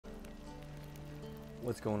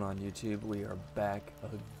What's going on, YouTube? We are back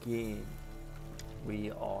again. We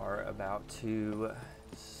are about to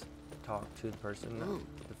talk to the person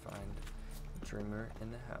to find the dreamer in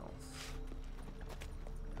the house.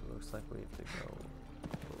 It looks like we have to go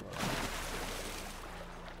below.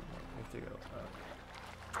 We have to go up.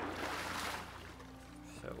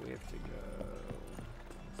 So we have to go.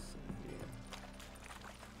 Let's see here.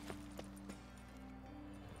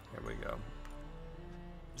 Here we go.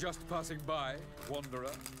 Just passing by, wanderer?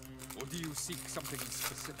 Or do you seek something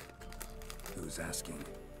specific? Who's asking?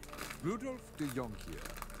 Rudolf de Jonkier.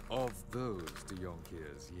 Of those de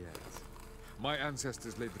Jonkiers, yes. My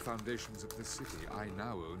ancestors laid the foundations of this city. I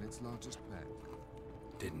now own its largest bank.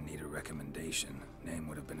 Didn't need a recommendation. Name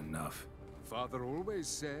would have been enough. Father always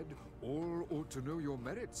said, all ought to know your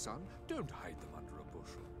merits, son. Don't hide them under a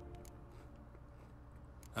bushel.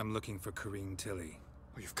 I'm looking for Corrine Tilly.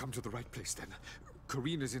 Oh, you've come to the right place, then.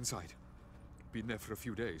 Corrine is inside. Been there for a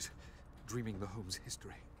few days, dreaming the home's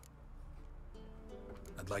history.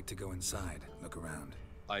 I'd like to go inside, look around.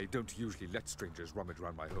 I don't usually let strangers rummage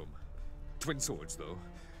around my home. Twin swords, though.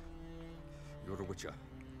 You're a witcher.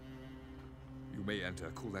 You may enter,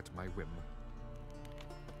 call that my whim.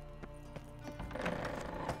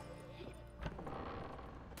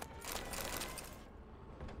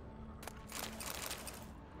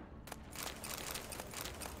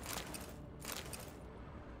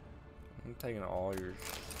 I'm taking all your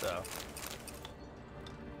stuff.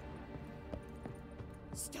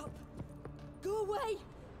 Stop! Go away!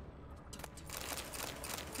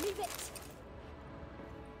 Leave it!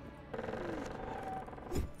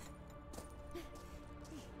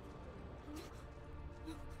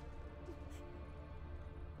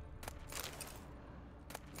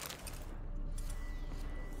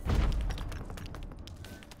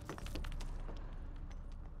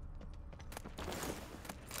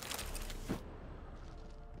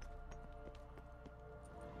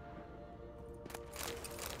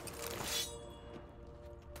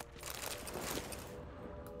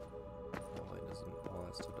 All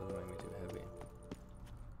that stuff doesn't make me too heavy.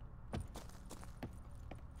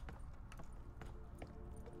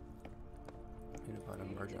 I need to find a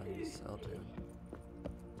merchant I need to sell to.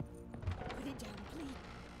 Put it down, please.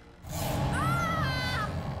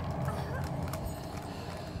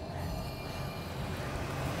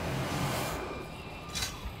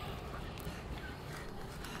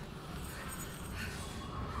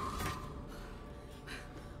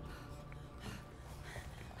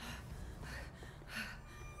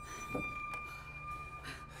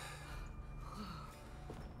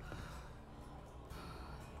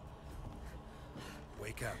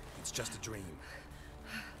 Wake up, it's just a dream.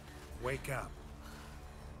 Wake up.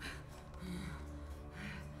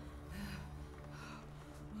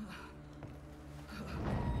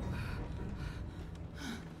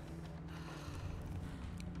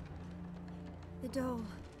 The door.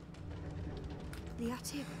 The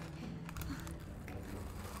attic.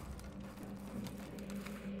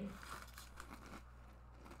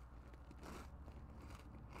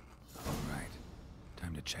 All right,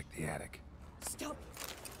 time to check the attic. Stop!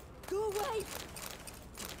 Go away!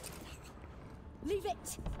 Leave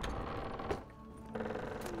it!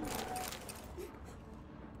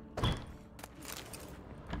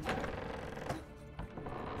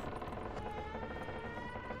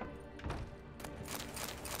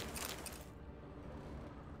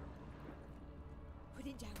 Put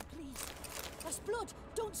it down, please. That's blood!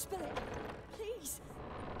 Don't spill it! Please!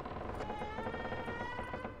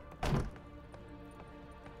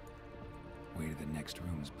 Way to the next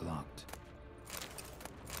room's blocked.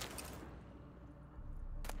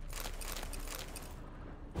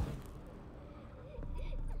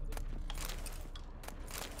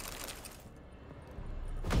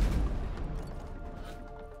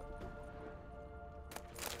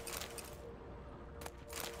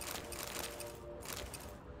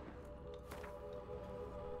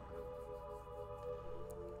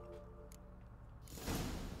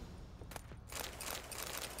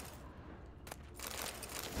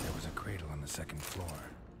 Cradle on the second floor.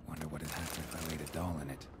 Wonder what had happened if I laid a doll in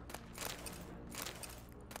it.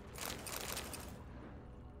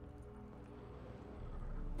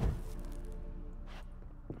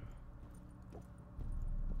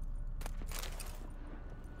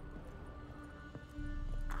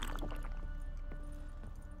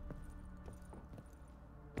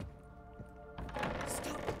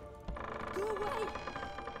 Stop! Go away!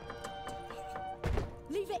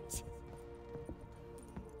 Leave it!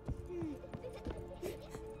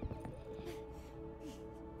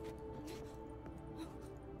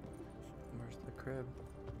 Where's the crib?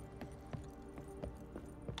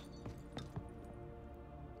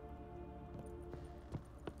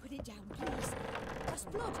 it down, please. That's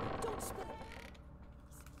blood. Don't spill it.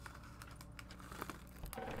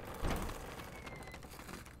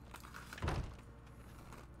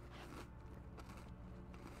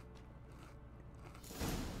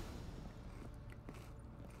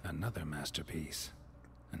 Another masterpiece.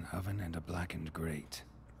 An oven and a blackened grate.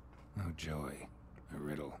 Oh joy. A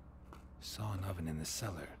riddle. Saw an oven in the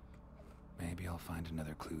cellar. Maybe I'll find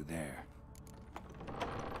another clue there.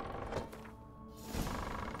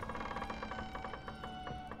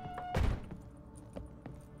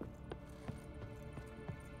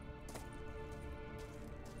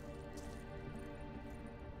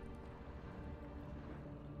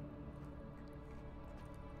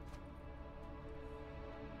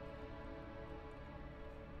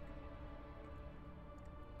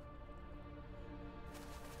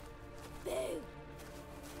 Boo!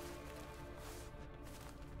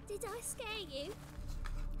 Did I scare you?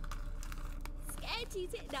 Scared you,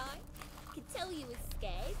 didn't I? I can tell you were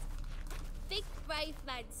scared. Big brave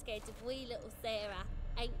man scared of wee little Sarah.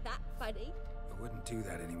 Ain't that funny? I wouldn't do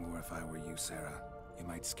that anymore if I were you, Sarah. You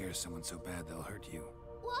might scare someone so bad they'll hurt you.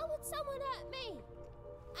 Why would someone hurt me?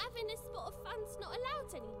 Having a spot of fun's not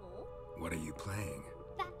allowed anymore. What are you playing?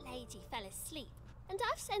 That lady fell asleep, and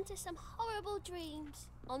I've sent her some horrible dreams.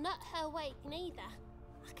 I'll not her awake neither.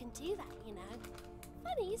 I can do that, you know.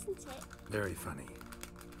 Funny, isn't it? Very funny.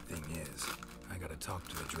 Thing is, I gotta talk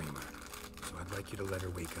to the dreamer. So I'd like you to let her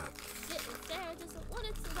wake up. Little Sarah doesn't want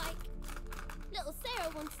her to wake. Little Sarah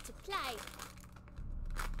wants to play.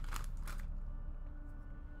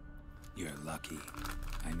 You're lucky.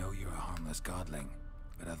 I know you're a harmless godling,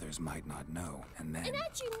 but others might not know, and then... And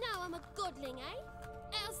how'd you know I'm a godling, eh?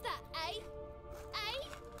 How's that, eh? Eh?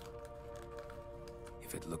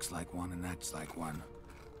 If it looks like one and acts like one,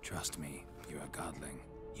 trust me, you're a godling.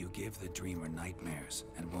 You give the dreamer nightmares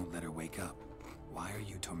and won't let her wake up. Why are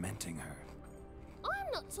you tormenting her?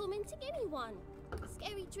 I'm not tormenting anyone.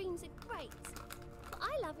 Scary dreams are great. What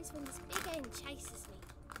I love is when this big end chases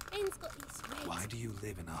me. End's got these reds. Why do you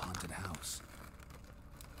live in a haunted house?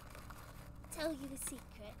 Tell you a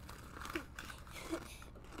secret.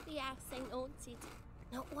 The house ain't haunted.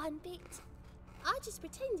 Not one bit. I just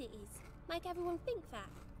pretend it is. Make everyone think that.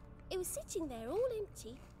 It was sitting there all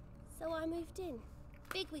empty, so I moved in.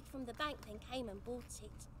 Bigwig from the bank then came and bought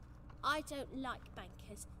it. I don't like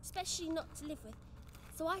bankers, especially not to live with,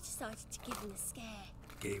 so I decided to give him a scare.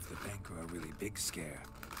 Gave the banker a really big scare.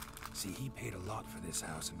 See, he paid a lot for this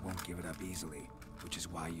house and won't give it up easily, which is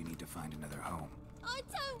why you need to find another home. I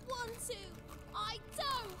don't want to! I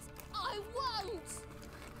don't! I won't!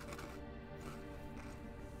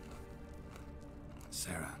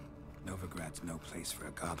 Sarah, Novigrad's no place for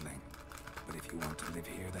a godling. But if you want to live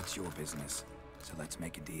here, that's your business. So let's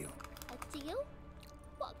make a deal. A deal?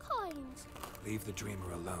 What kind? Leave the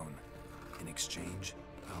dreamer alone. In exchange,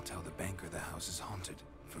 I'll tell the banker the house is haunted.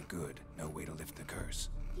 For good, no way to lift the curse.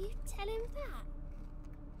 You tell him that?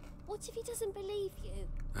 What if he doesn't believe you?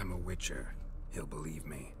 I'm a witcher. He'll believe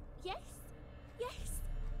me. Yes? Yes?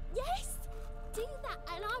 Yes! Do that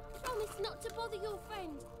and I promise not to bother your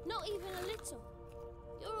friend. Not even a little.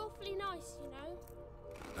 You're awfully nice, you know.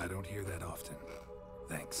 I don't hear that often.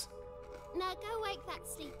 Thanks. Now go wake that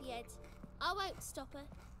sleepyhead. I won't stop her.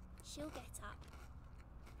 She'll get up.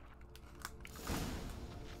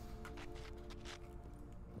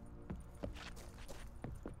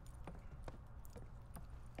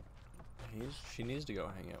 She needs to go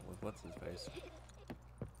hang out with what's his face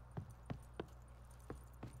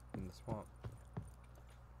in the swamp.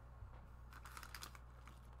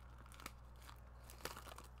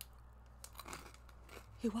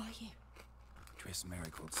 Who are you? Triss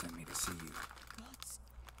Marigold sent me to see you. Gods.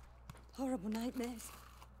 Horrible nightmares.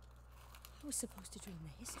 I was supposed to dream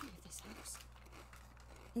the history of this house.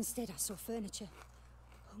 Instead, I saw furniture.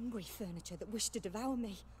 Hungry furniture that wished to devour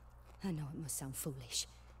me. I know it must sound foolish.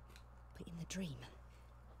 But in the dream,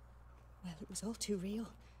 well, it was all too real.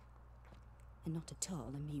 And not at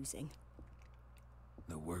all amusing.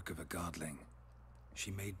 The work of a godling.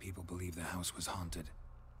 She made people believe the house was haunted.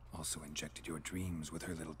 Also injected your dreams with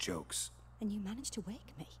her little jokes. And you managed to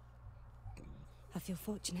wake me. I feel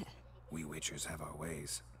fortunate. We witchers have our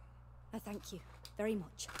ways. I thank you very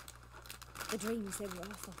much. The dreams, they were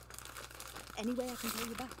awful. Any way I can pay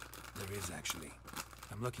you back? There is, actually.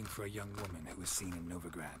 I'm looking for a young woman who was seen in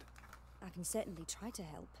Novigrad. I can certainly try to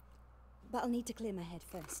help. But I'll need to clear my head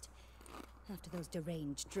first. After those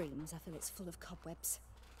deranged dreams, I feel it's full of cobwebs.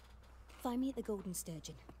 Find me at the Golden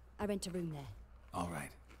Sturgeon. I rent a room there. All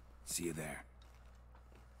right. See you there.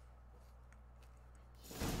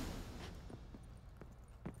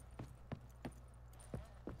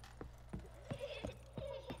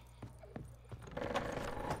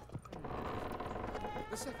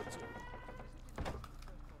 The second sword.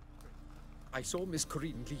 I saw Miss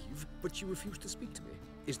Corrine leave, but she refused to speak to me.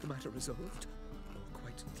 Is the matter resolved? Or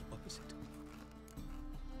quite the opposite?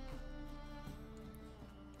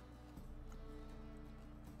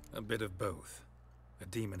 A bit of both. A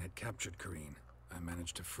demon had captured Corrine. I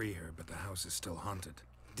managed to free her, but the house is still haunted.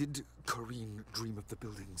 Did Corrine dream of the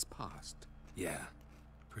building's past? Yeah.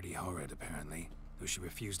 Pretty horrid, apparently, though she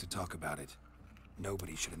refused to talk about it.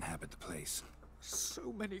 Nobody should inhabit the place.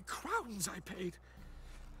 So many crowns I paid!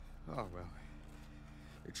 Oh, well.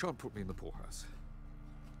 It shan't put me in the poorhouse.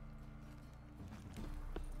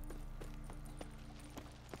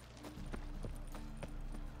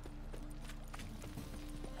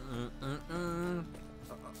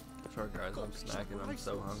 Sorry guys, I'm snacking. I'm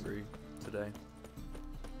so hungry today.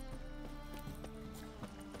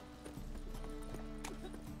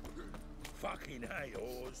 Fucking hay,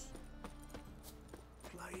 Oz.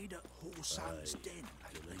 Played at Horsehound's Den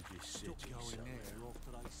lately. Stop going there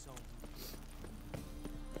after they sold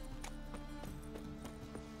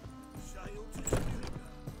Sail to Stirling.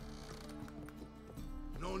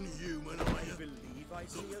 Non-human, are I you? believe I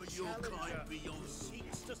see Look a for your challenger kind who beyond.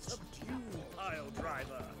 seeks to subdue Pile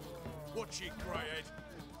Driver. Watch it, Greyhead.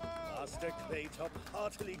 Master Claytop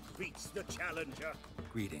heartily greets the challenger.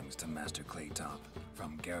 Greetings to Master Claytop,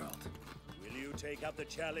 from Geralt. Will you take up the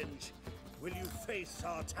challenge? Will you face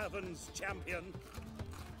our tavern's champion?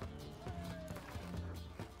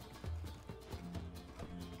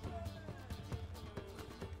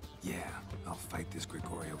 Yeah, I'll fight this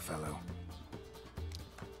Gregorio fellow.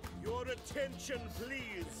 Your attention,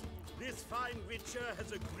 please. This fine witcher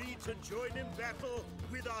has agreed to join in battle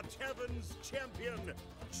with our tavern's champion,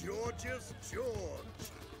 George's George.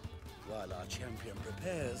 While our champion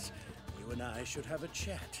prepares, you and I should have a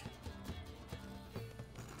chat.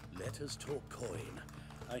 Let us talk coin.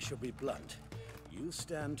 I shall be blunt. You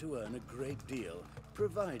stand to earn a great deal,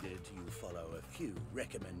 provided you follow a few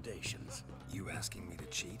recommendations. You asking me to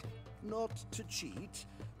cheat? Not to cheat,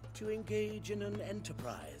 to engage in an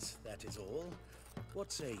enterprise, that is all.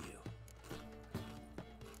 What say you?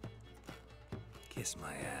 Kiss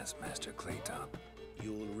my ass, Master Claytop.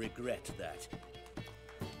 You'll regret that.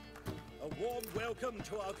 A warm welcome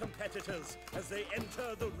to our competitors as they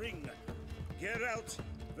enter the ring. Geralt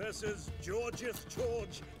versus George's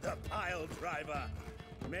George, the Pile Driver.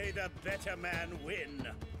 May the better man win.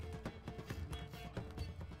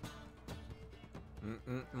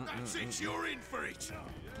 That's it, you're in for it.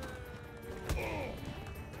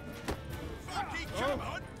 Fucking come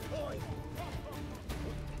on!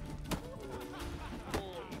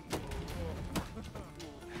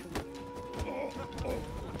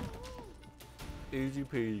 Easy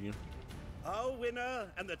peasy. Our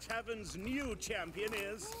winner and the tavern's new champion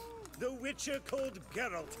is the Witcher called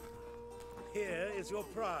Geralt. Here is your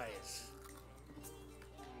prize.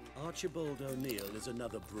 Archibald O'Neill is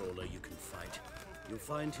another brawler you can fight. You'll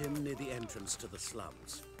find him near the entrance to the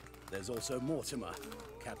slums. There's also Mortimer,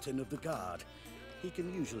 captain of the guard. He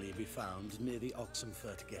can usually be found near the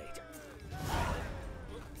Oxenfurt Gate.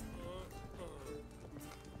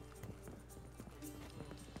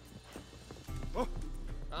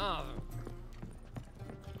 Ah,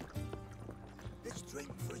 Let's drink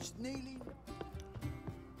for his kneeling.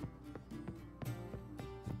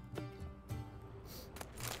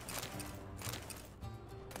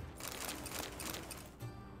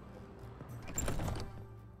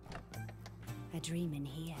 A dream in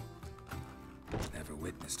here. Never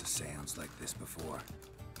witnessed a seance like this before,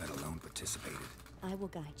 let alone participated. I will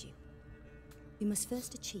guide you. You must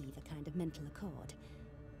first achieve a kind of mental accord.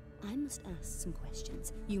 I must ask some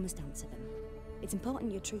questions. You must answer them. It's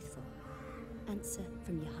important you're truthful. Answer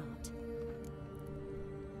from your heart.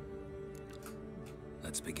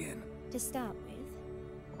 Let's begin. To start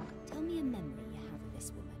with, tell me a memory you have of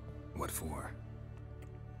this woman. What for?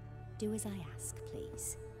 Do as I ask,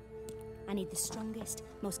 please. I need the strongest,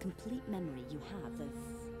 most complete memory you have of...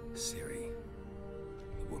 Ciri.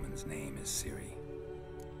 The woman's name is Ciri.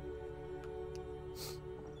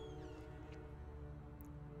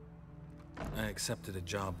 I accepted a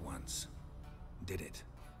job once. Did it.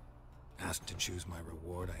 Asked to choose my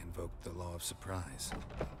reward, I invoked the law of surprise.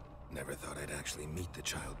 Never thought I'd actually meet the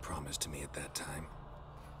child promised to me at that time.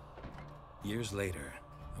 Years later,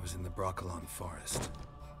 I was in the Broccolon forest.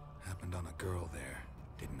 Happened on a girl there.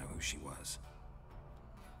 Didn't know who she was.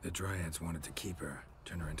 The Dryads wanted to keep her,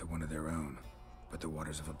 turn her into one of their own. But the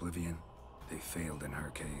Waters of Oblivion, they failed in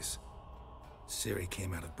her case. Ciri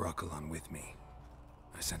came out of Broccolon with me.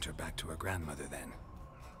 I sent her back to her grandmother then.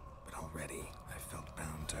 But already, I felt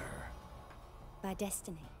bound to her. By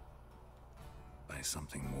destiny. By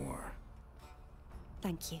something more.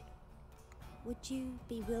 Thank you. Would you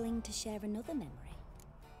be willing to share another memory?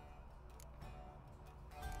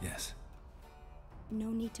 Yes. No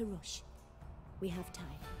need to rush. We have time.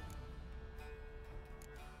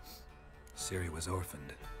 Ciri was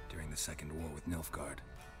orphaned during the Second War with Nilfgaard.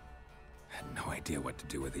 Had no idea what to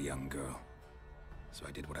do with a young girl. So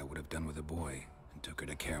I did what I would have done with a boy and took her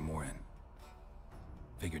to Kaer Morhen.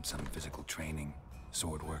 Figured some physical training,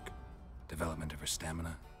 sword work, development of her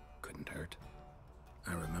stamina couldn't hurt.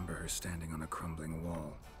 I remember her standing on a crumbling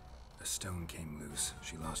wall. A stone came loose,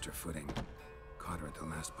 she lost her footing. Caught her at the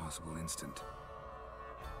last possible instant.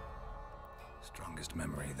 Strongest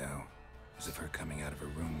memory, though, was of her coming out of her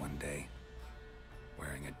room one day,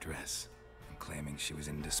 wearing a dress and claiming she was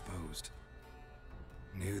indisposed.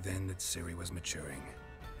 Knew then that Ciri was maturing.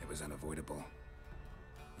 It was unavoidable.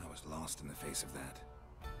 I was lost in the face of that.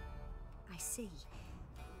 I see.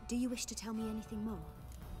 Do you wish to tell me anything more?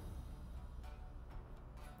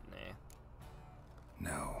 Nah.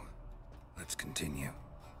 No. Let's continue.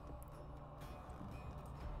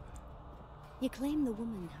 You claim the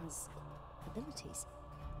woman has abilities.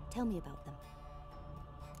 Tell me about them.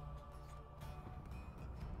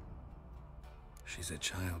 She's a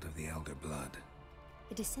child of the Elder Blood.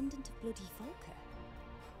 A descendant of bloody Volker.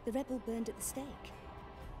 The rebel burned at the stake.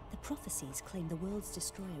 The prophecies claim the world's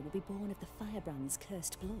destroyer will be born of the Firebrand's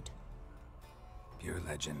cursed blood. Pure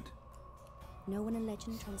legend. Know when a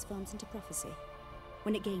legend transforms into prophecy?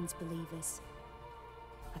 When it gains believers.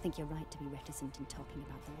 I think you're right to be reticent in talking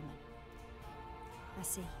about the woman. I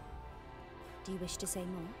see. Do you wish to say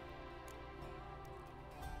more?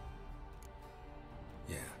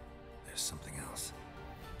 Yeah, there's something else.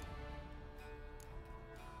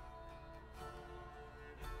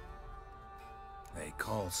 They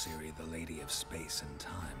call Ciri the Lady of Space and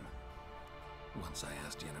Time. Once I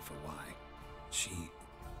asked Yennefer why. She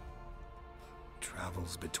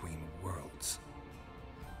travels between worlds.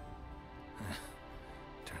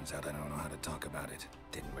 Turns out I don't know how to talk about it.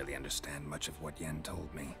 Didn't really understand much of what Yen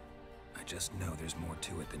told me. I just know there's more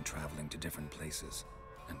to it than traveling to different places,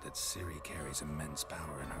 and that Ciri carries immense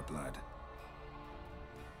power in her blood.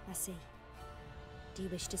 I see. Do you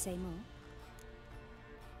wish to say more?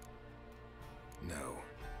 No.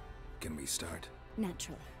 Can we start?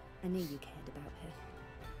 Naturally. I knew you cared about her.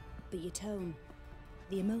 But your tone,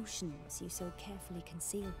 the emotions you so carefully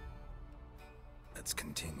conceal. Let's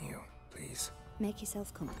continue, please. Make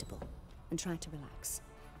yourself comfortable and try to relax.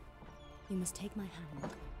 You must take my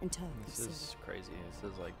hand and talk with This is Ciri. crazy.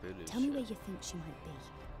 This is like voodoo Tell me shit. where you think she might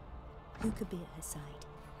be. Who could be at her side?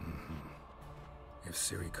 If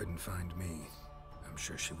Ciri couldn't find me, I'm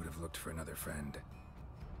sure she would have looked for another friend.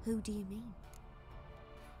 Who do you mean?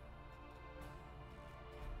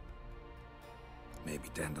 Maybe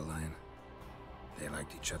Dandelion. They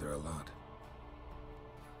liked each other a lot.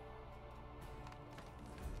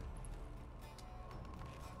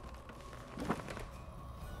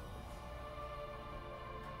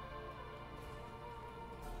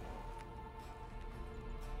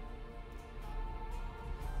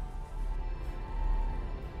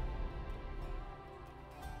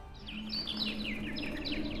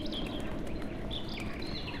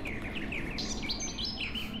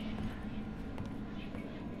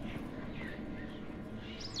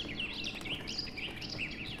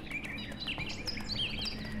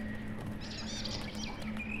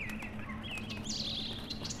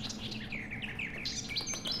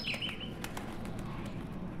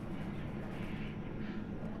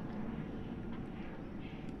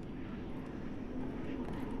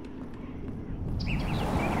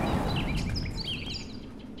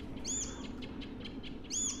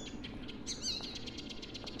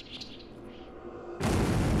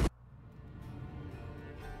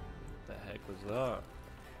 The heck was that?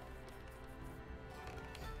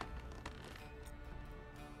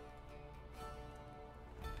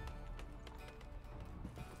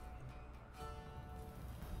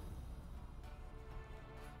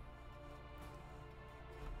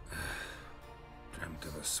 Dreamt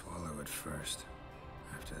of a swallow at first.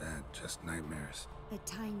 After that, just nightmares. At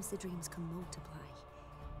times the dreams can multiply.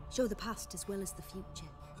 Show the past as well as the future.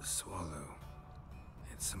 The swallow.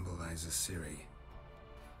 It symbolizes Ciri.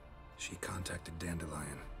 She contacted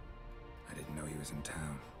Dandelion. I didn't know he was in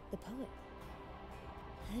town. The poet.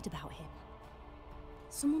 Heard about him.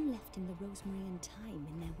 Someone left him the rosemary and thyme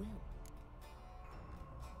in their will.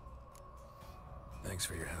 Thanks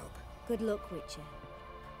for your help. Good luck, Witcher.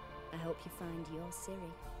 I hope you find your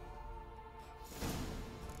Ciri.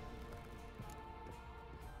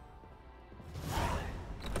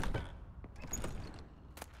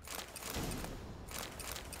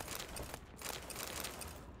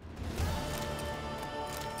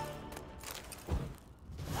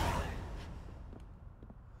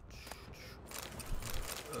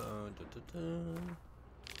 Dun-dun-dun.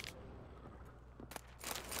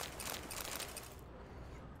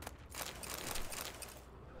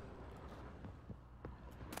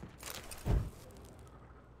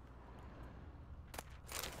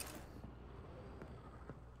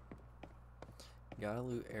 Gotta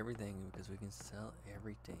loot everything because we can sell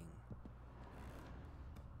everything.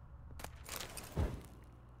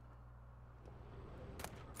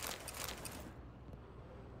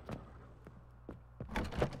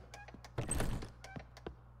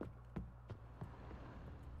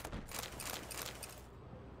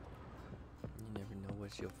 You never know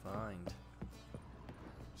what you'll find.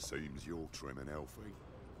 Seems you're trim and healthy.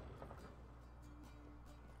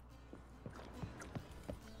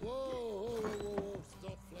 Whoa,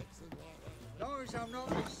 stop flexing like that. Long as I'm not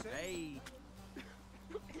missing. Hey.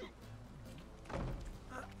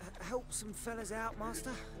 Help some fellas out,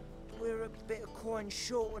 Master. We're a bit of coin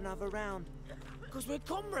short another round. Because we're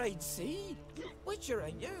comrades, see? Witcher,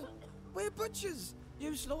 ain't you? We're butchers.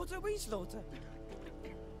 You slaughter, we slaughter.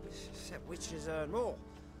 Except witches earn more.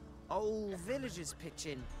 Old villagers pitch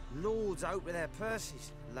in. Lords out with their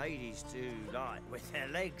purses. Ladies do like with their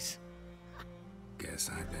legs. Guess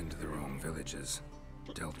I've been to the wrong villages.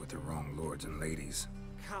 Dealt with the wrong lords and ladies.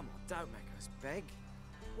 Come on, don't make us beg.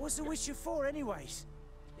 What's the witcher for, anyways?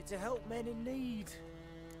 It's to help men in need.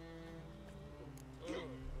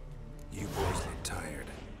 You boys look tired.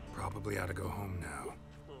 Probably ought to go home now.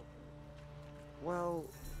 Well,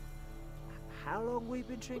 how long we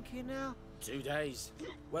been drinking now? 2 days.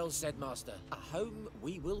 Well said, Master. Home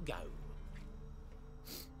we will go.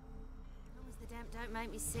 As long as the damp don't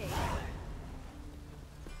make me sick.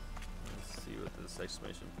 Let's see what this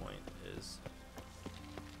exclamation point is.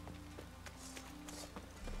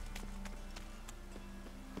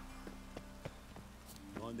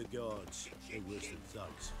 Mind the guards. They're worse than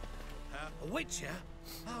thugs. A witcher?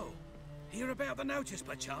 Oh, hear about the notice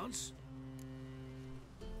by chance?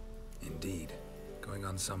 Indeed. Going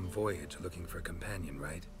on some voyage looking for a companion,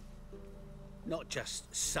 right? Not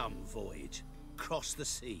just some voyage. Cross the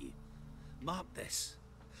sea. Mark this.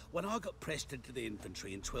 When I got pressed into the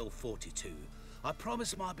infantry in 1242, I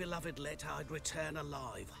promised my beloved Let I'd return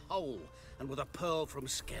alive, whole, and with a pearl from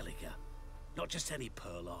Skellige. Not just any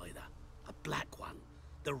pearl either. A black one.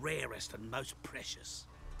 The rarest and most precious.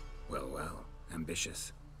 Well, well.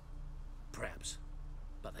 Ambitious. Perhaps.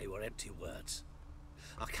 But they were empty words.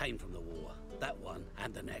 I came from the war, that one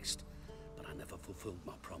and the next, but I never fulfilled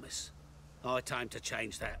my promise. Time to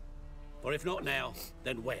change that. For if not now,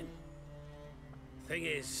 then when? Thing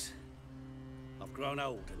is, I've grown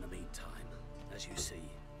old in the meantime, as you see.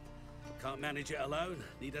 Can't manage it alone,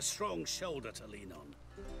 need a strong shoulder to lean on.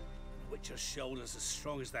 The Witcher's shoulders as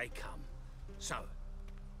strong as they come. So,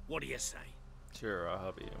 what do you say? Sure, I'll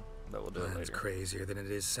help you. But we'll do it Plan's later. crazier than it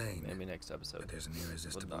is sane. Maybe next episode. But there's an We'll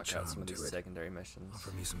irresistible knock out some charm of to these it. secondary missions.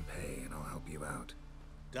 Offer me some pay and I'll help you out.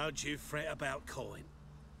 Don't you fret about coin.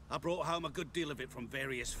 I brought home a good deal of it from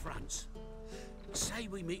various fronts. Say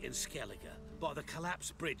we meet in Skellige, by the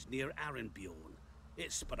collapsed bridge near Arenbjorn.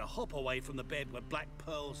 It's but a hop away from the bed where black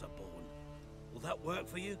pearls are born. Will that work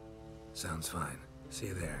for you? Sounds fine. See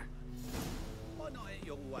you there. Why not at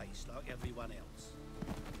your waist like everyone else?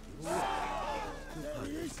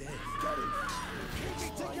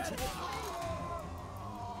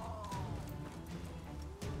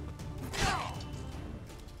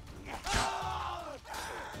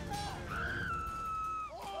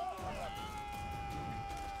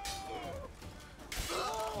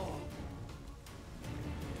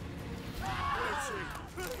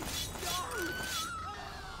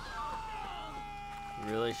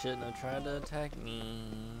 Really shouldn't have tried to attack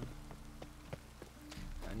me.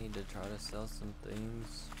 I need to try to sell some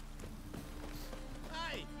things.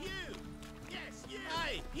 Hey, you! Yes, you!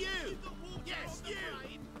 Hey, you! You got water yes, on the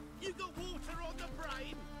brain! You got water on the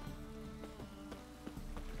brain!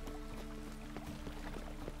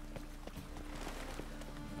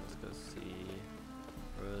 Let's go see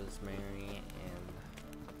Rosemary and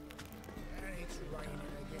It's raining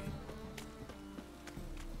again.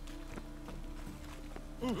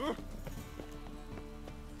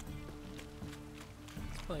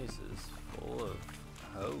 this place is full of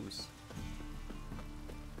hoes.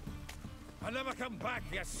 I'll never come back,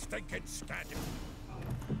 you stinking scad.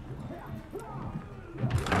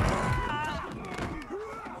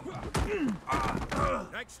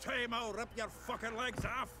 Next time I'll rip your fucking legs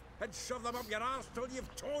off and shove them up your arse till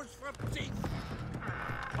you've toes for teeth.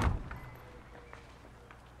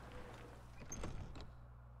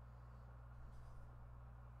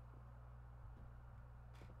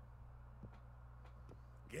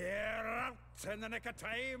 Get out in the nick of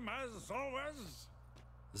time, as always.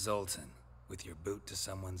 Zoltan, with your boot to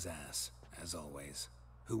someone's ass, as always.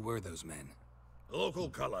 Who were those men? Local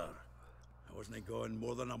colour. I wasn't gone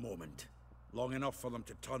more than a moment. Long enough for them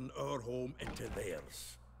to turn our home into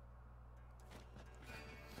theirs.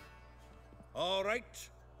 All right,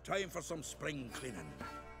 time for some spring cleaning.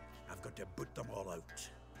 I've got to boot them all out.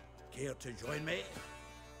 Care to join me?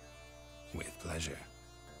 With pleasure.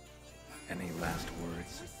 Any last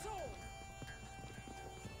words?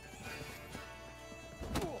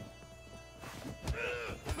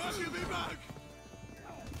 Give me back!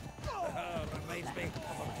 Reminds me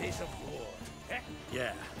of a piece of wood.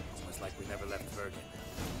 Yeah, it's almost like we never left Vergen.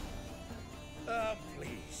 I'm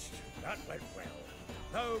pleased. That went well.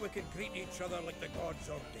 Now we can greet each other like the gods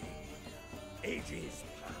ordained. Ages,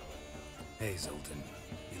 pal. Hey, Zoltan.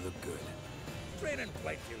 You look good. Training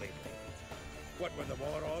plenty lately. What with the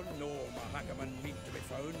war on, no Mahakaman meat to be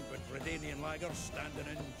found, but Redanian lagers standing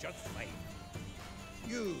in just fine.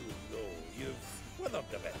 You, though, you've withered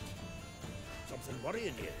a bit. Something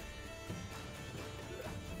worrying you?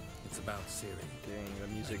 It's about Ciri. Dang, the I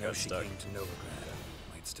music know got she stuck. came to Novigrad.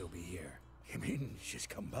 Might still be here. You mean she's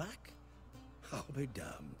come back? I'll be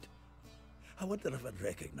damned. I wonder if I'd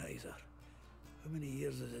recognize her. How many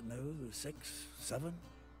years is it now? 6, 7?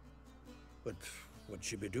 But what'd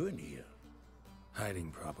she be doing here?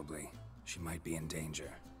 Hiding, probably. She might be in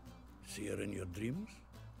danger. See her in your dreams?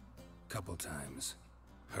 Couple times.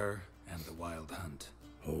 Her and the Wild Hunt.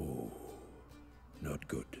 Oh, not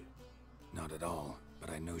good. Not at all, but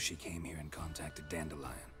I know she came here and contacted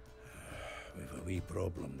Dandelion. We've a wee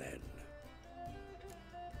problem then.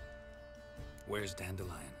 Where's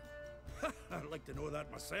Dandelion? I'd like to know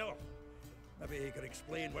that myself. Maybe he could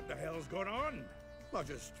explain what the hell's going on. I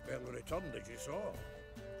just barely returned, as you saw.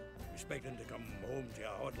 Expecting to come home to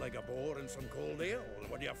a hot like a boar and some cold ale.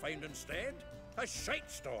 What do you find instead? A shite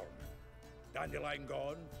storm. Dandelion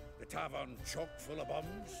gone, the tavern chock full of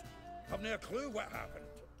bums. Haven't a clue what happened.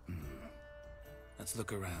 Let's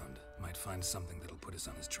look around. Might find something that'll put us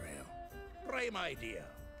on his trail. Prime idea.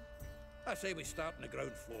 I say we start on the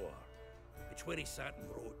ground floor. It's where he sat and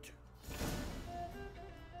wrote.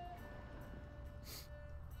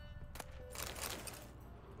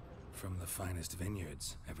 From the finest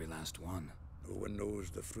vineyards, every last one. No one knows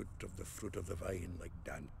the fruit of the vine like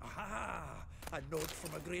Dan. Aha! A note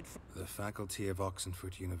from a great... The faculty of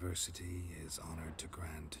Oxenfurt University is honored to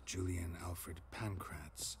grant Julian Alfred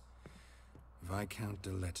Pancratz, Viscount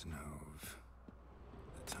de Letenove,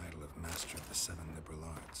 the title of Master of the Seven Liberal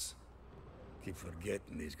Arts. Keep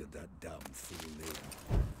forgetting he's got that damn fool name.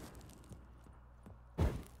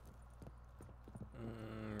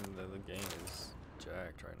 The game is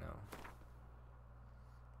jacked right now.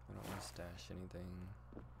 I don't want to stash anything.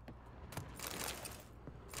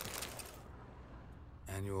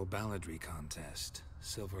 Annual balladry contest.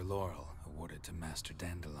 Silver Laurel awarded to Master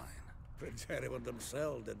Dandelion. Prince Hereward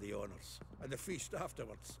himself did the honors, and the feast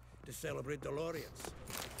afterwards, to celebrate the laureates.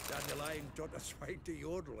 Dandelion taught us swine to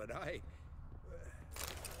yodel, and I...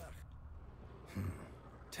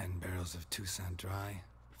 10 barrels of Toussaint Dry,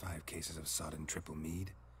 5 cases of sodden triple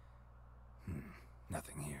mead.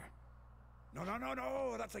 Nothing here. No,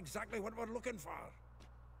 that's exactly what we're looking for.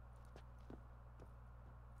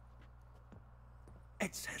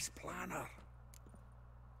 It's his planner.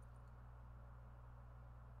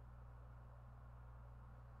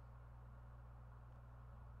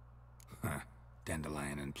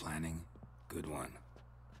 Dandelion and planning? Good one.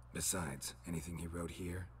 Besides, anything he wrote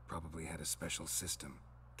here probably had a special system.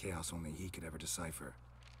 Chaos only he could ever decipher.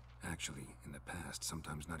 Actually, in the past,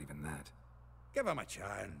 sometimes not even that. Give him a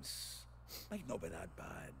chance. Might not be that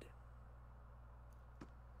bad.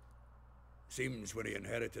 Seems when he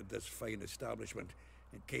inherited this fine establishment,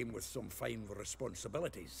 it came with some fine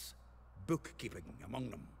responsibilities. Bookkeeping among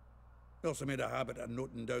them. He also made a habit of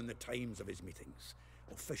noting down the times of his meetings,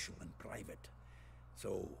 official and private.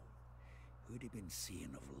 So, who'd he been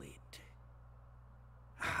seeing of late?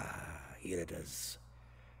 Ah, here it is.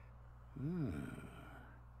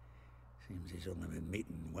 Seems he's only been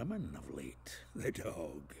meeting women of late. The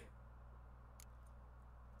dog.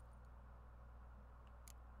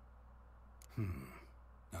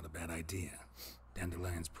 Not a bad idea.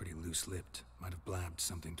 Dandelion's pretty loose-lipped. Might have blabbed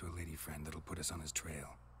something to a lady friend that'll put us on his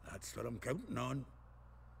trail. That's what I'm counting on.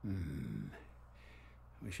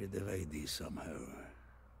 We should divide these somehow.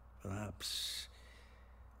 Perhaps...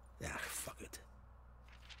 fuck it.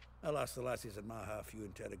 I'll ask the lassies in my half, you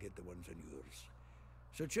interrogate the ones in yours.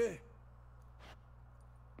 Such a...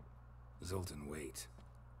 Zoltan, wait.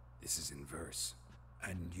 This is in verse.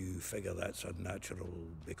 And you figure that's unnatural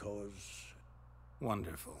because...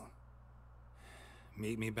 Wonderful.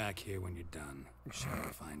 Meet me back here when you're done. Share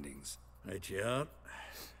our findings. Right you are.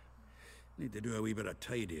 Need to do a wee bit of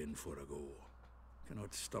tidying before I go.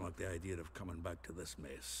 Cannot stomach the idea of coming back to this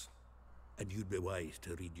mess. And you'd be wise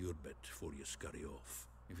to read your bit before you scurry off.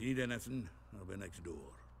 If you need anything, I'll be next door.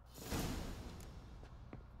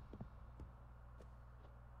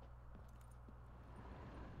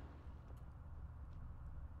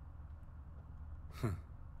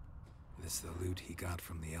 This the loot he got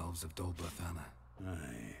from the elves of Dol Blathanna.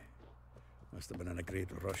 Aye. Must have been in a great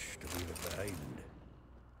rush to leave it behind.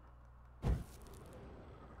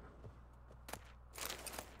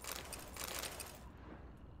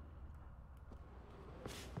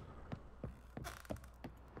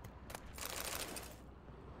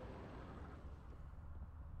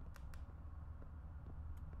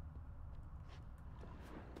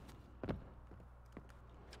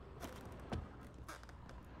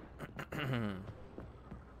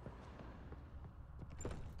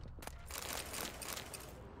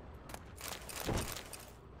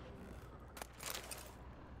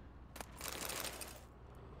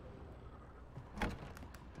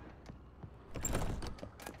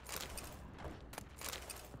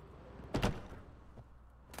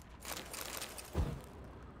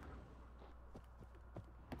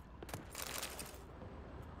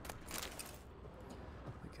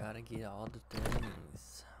 Gotta get all the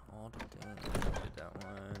things. All the things. Get that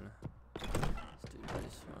one. Let's do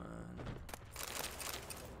this one.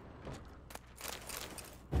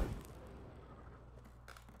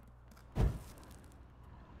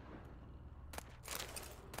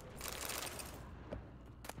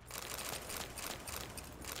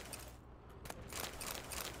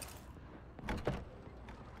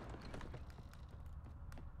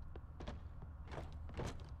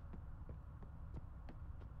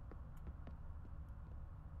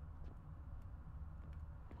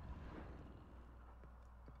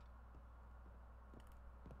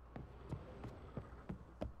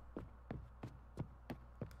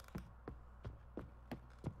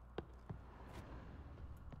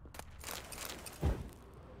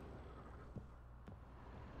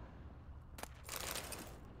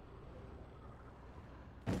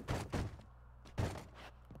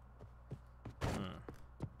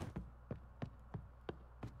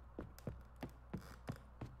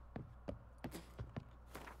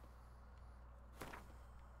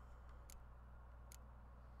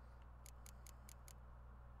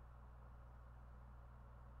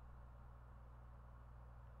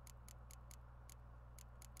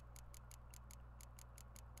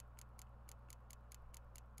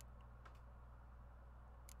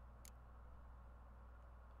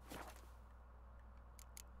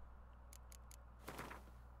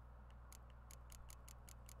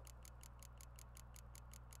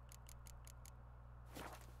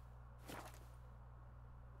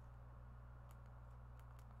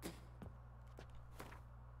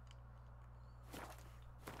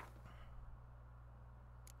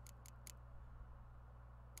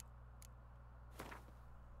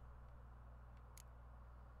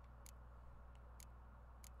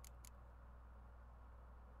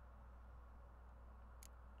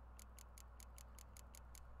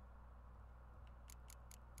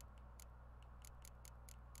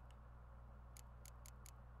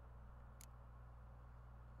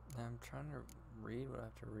 I'm trying to read what I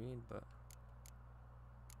have to read, but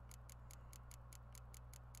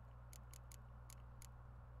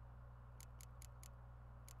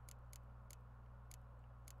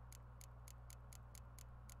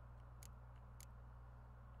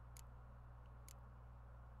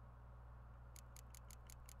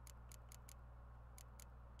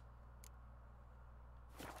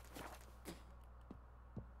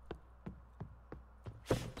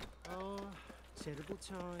oh, terrible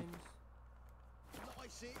times. I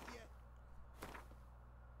see it yet.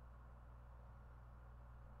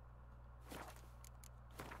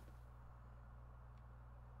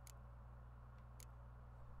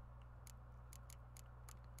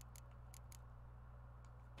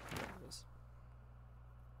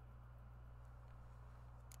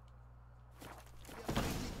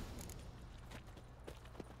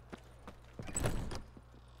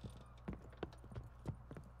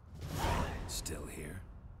 Still here?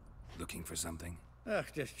 Looking for something?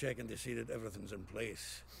 Just checking to see that everything's in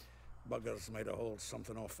place. Buggers might have hauled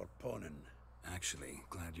something off for pawning. Actually,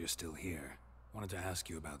 glad you're still here. Wanted to ask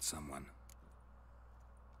you about someone.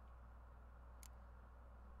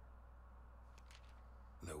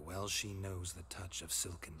 Though well she knows the touch of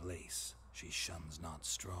silken lace, she shuns not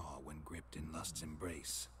straw when gripped in lust's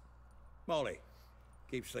embrace. Molly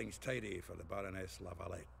keeps things tidy for the Baroness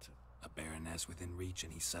Lavalette. A baroness within reach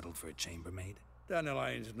and he settled for a chambermaid?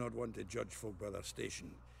 Dandelion's not one to judge folk by their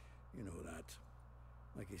station. You know that.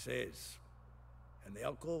 Like he says, in the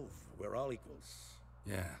alcove, we're all equals.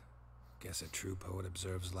 Yeah. Guess a true poet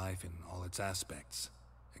observes life in all its aspects,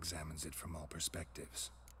 examines it from all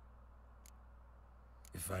perspectives.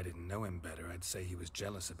 If I didn't know him better, I'd say he was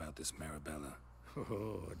jealous about this Marabella.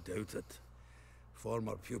 Oh, I doubt it.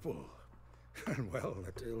 Former pupil. And well,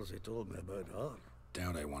 the tales he told me about her.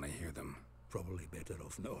 Doubt I want to hear them. Probably better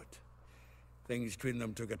off not. Things between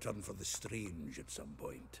them took a turn for the strange at some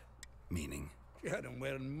point. Meaning? She had him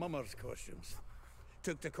wearing mummers' costumes.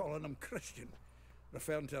 Took to calling him Christian,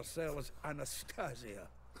 referring to herself as Anastasia.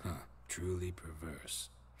 Huh. Truly perverse.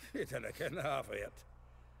 He didn't ken half of it.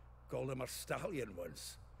 Called him a stallion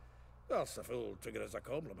once. That's the fool took it as a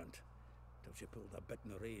compliment. Till she pulled a bit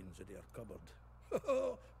in the reins into her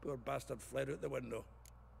cupboard. Poor bastard fled out the window.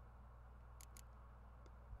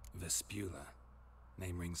 Vespula.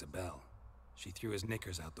 Name rings a bell. She threw his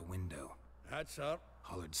knickers out the window. That's her.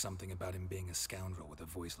 Hollered something about him being a scoundrel with a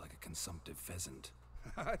voice like a consumptive pheasant.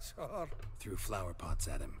 That's her. Threw flower pots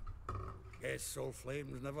at him. Guess soul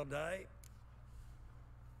flames never die.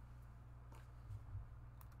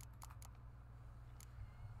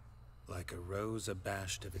 Like a rose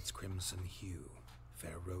abashed of its crimson hue,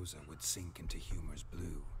 fair Rosa would sink into humor's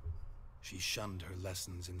blue. She shunned her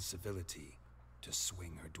lessons in civility to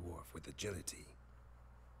swing her dwarf with agility.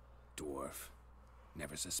 Dwarf.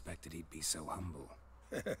 Never suspected he'd be so humble.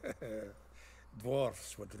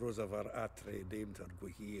 Dwarfs what Rosa var Atre named her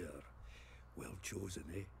Guahir. Well chosen,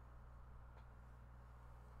 eh?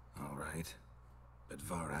 All right. But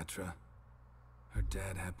Varatra? Her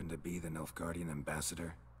dad happened to be the Nilfgaardian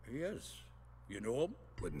ambassador? He is. You know him?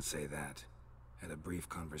 Wouldn't say that. Had a brief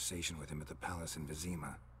conversation with him at the palace in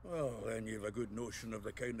Vizima. Well, then you've a good notion of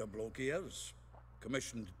the kind of bloke he is.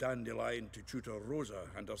 Commissioned Dandelion to tutor Rosa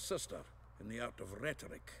and her sister in the art of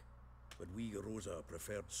rhetoric. But we, Rosa,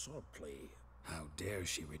 preferred swordplay. How dare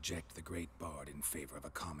she reject the great bard in favor of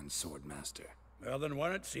a common swordmaster? More than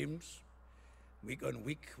one, it seems. Week on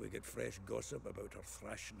week, we get fresh gossip about her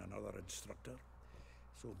thrashing another instructor.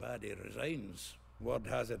 So bad he resigns. Word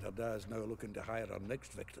has it her dad's now looking to hire her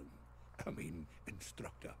next victim.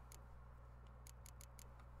 Instructor.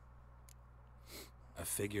 A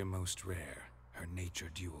figure most rare, her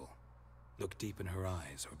nature dual. Look deep in her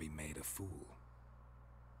eyes or be made a fool.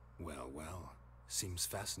 Well, well, seems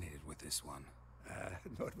fascinated with this one.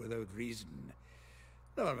 Not without reason.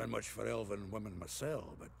 Never been much for elven women myself,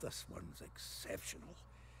 but this one's exceptional.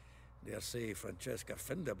 Dare say Francesca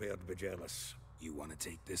Finderbeard be jealous. You want to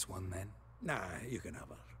take this one, then? Nah, you can have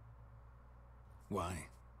her. Why?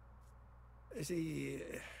 See,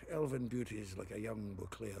 elven beauty's like a young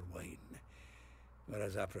Beauclair wine,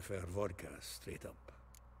 whereas I prefer vodka straight up.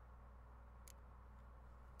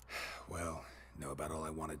 Well, know about all I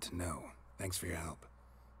wanted to know. Thanks for your help.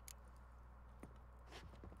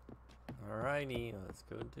 Alrighty, let's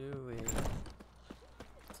go do it.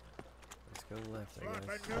 Let's go left, I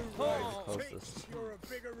guess. Oh, Closest. you're a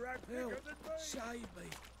bigger rat than me. Save me.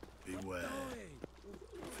 Beware,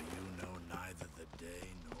 for you know neither the day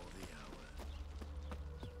nor the hour.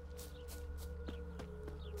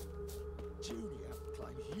 Julia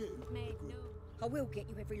claims you. Maid, no. I will get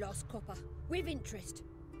you every last copper. With interest.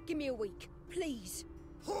 Give me a week, please.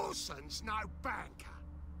 Horson's no banker.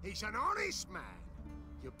 He's an honest man.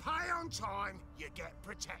 You pay on time, you get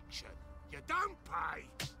protection. You don't pay.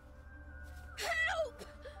 Help!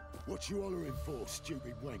 What you hollering for,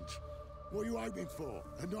 stupid wench? What are you hoping for?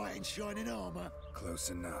 A knight in shining armor? Close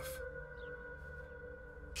enough.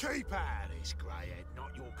 Keep out of this, greyhead,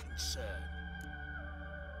 not your concern.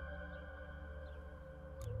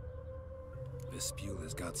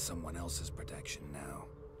 Vespula's got someone else's protection now.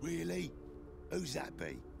 Really? Who's that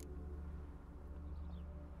be?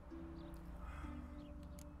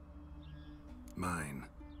 Mine.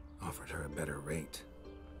 Offered her a better rate.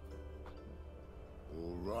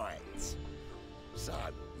 All right. So,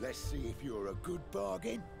 let's see if you're a good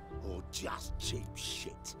bargain or just cheap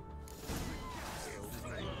shit.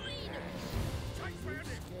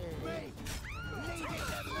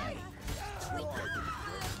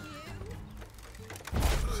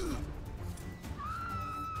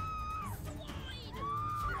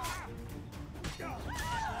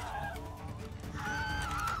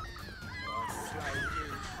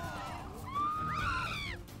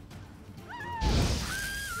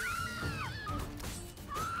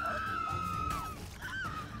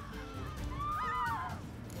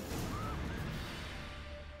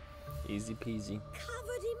 Easy peasy.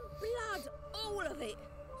 Covered in blood, all of it.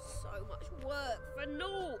 So much work for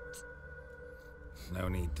naught. No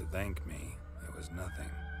need to thank me. It was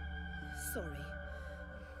nothing. Sorry.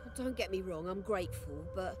 Don't get me wrong, I'm grateful,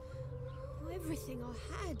 but everything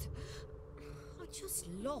I had, I just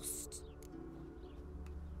lost.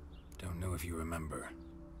 Don't know if you remember.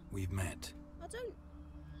 We've met. I don't...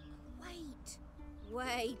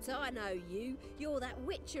 Wait, I know you. You're that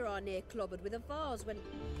witcher I near clobbered with a vase when...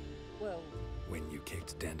 well... When you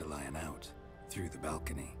kicked Dandelion out, through the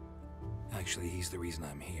balcony. Actually, he's the reason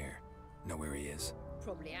I'm here. Know where he is?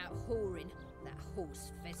 Probably out whoring. That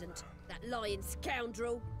horse pheasant. That lying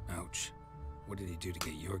scoundrel. Ouch. What did he do to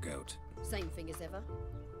get your goat? Same thing as ever.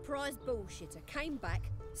 Prize bullshitter came back,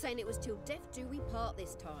 saying it was till death do we part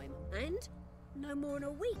this time. And no more than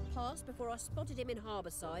a week passed before I spotted him in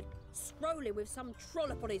Harbourside, strolling with some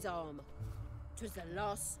trollop on his arm. 'Twas the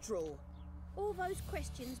last straw. All those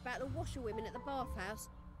questions about the washerwomen at the bathhouse,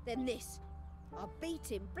 then this. I beat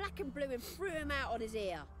him black and blue and threw him out on his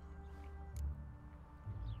ear.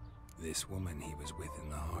 This woman he was with in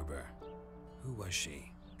the harbour. Who was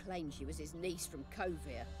she? Claimed she was his niece from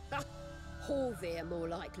Kovir. Horvir, more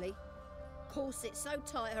likely. Corset so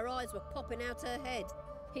tight her eyes were popping out her head.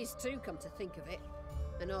 His too, come to think of it.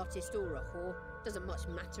 An artist or a whore doesn't much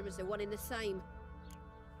matter as they're one in the same.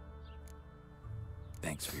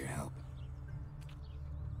 Thanks for your help.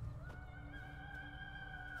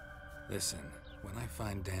 Listen, when I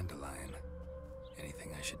find Dandelion,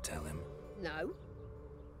 anything I should tell him? No.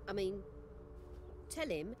 I mean, tell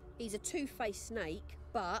him he's a two-faced snake,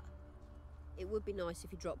 but it would be nice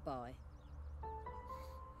if he dropped by.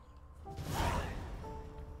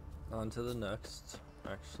 On to the next,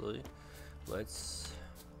 actually. Let's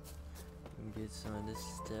get some of this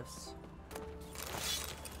stuff.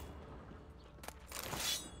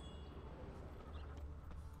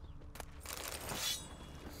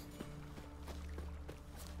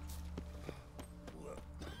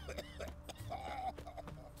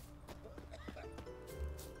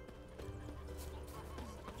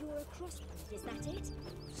 You're a crossbreed, is that it?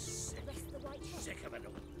 Rest the white head. Sick of it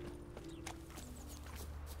all.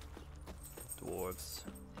 Dwarves.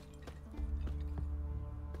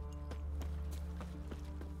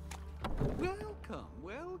 Welcome,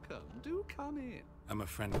 welcome. Do come in. I'm a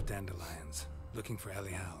friend of Dandelion's, looking for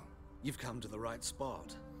Elial. You've come to the right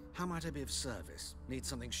spot. How might I be of service? Need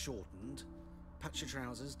something shortened? Patch your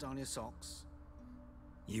trousers, darn your socks.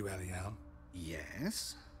 You Elial?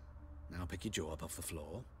 Yes. Now pick your jaw up off the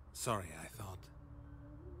floor. Sorry, I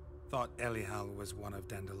thought Elial was one of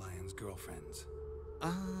Dandelion's girlfriends.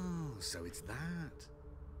 Oh, so it's that.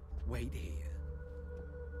 Wait here.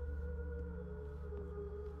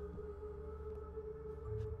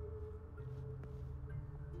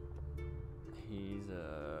 He's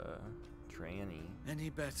a tranny. Any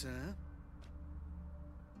better?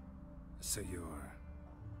 So you're...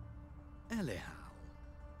 Elial.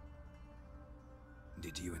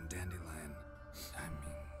 Did you and Dandelion... I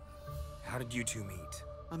mean... How did you two meet?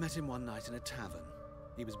 I met him one night in a tavern.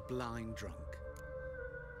 He was blind drunk.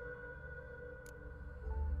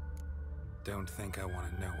 Don't think I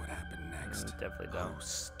want to know what happened next. Definitely don't. Oh,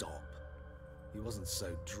 stop. He wasn't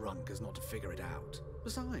so drunk as not to figure it out.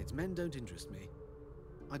 Besides, men don't interest me.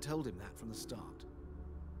 I told him that from the start.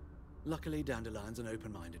 Luckily, Dandelion's an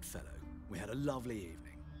open-minded fellow. We had a lovely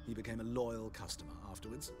evening. He became a loyal customer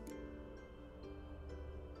afterwards.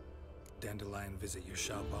 Dandelion visit your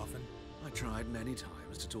shop often? I tried many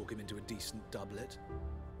times to talk him into a decent doublet.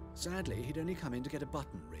 Sadly, he'd only come in to get a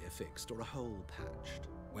button reaffixed or a hole patched.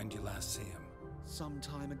 When did you last see him? Some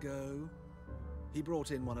time ago. He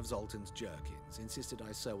brought in one of Zoltan's jerkins, insisted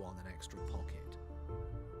I sew on an extra pocket.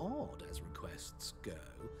 Odd as requests go,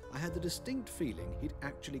 I had the distinct feeling he'd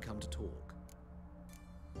actually come to talk.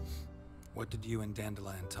 What did you and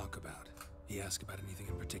Dandelion talk about? He asked about anything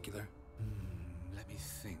in particular? Let me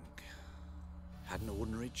think. Had an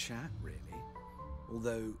ordinary chat, really.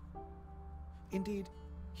 Although, indeed,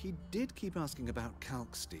 he did keep asking about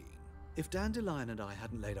Kalkstein. If Dandelion and I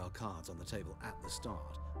hadn't laid our cards on the table at the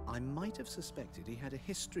start, I might have suspected he had a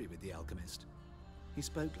history with the alchemist. He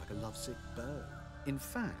spoke like a lovesick beau. In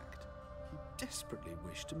fact, he desperately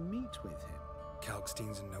wished to meet with him.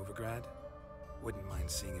 Kalkstein's in Novigrad? Wouldn't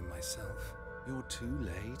mind seeing him myself. You're too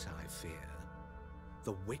late, I fear.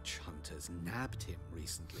 The witch hunters nabbed him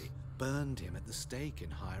recently, burned him at the stake in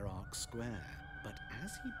Hierarch Square. But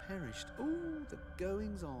as he perished, oh, the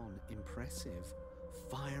goings-on, impressive.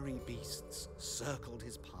 Fiery beasts circled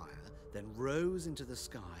his pyre, then rose into the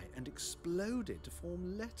sky and exploded to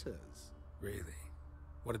form letters. Really?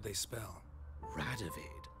 What did they spell?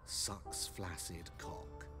 Radovid sucks flaccid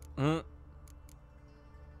cock. I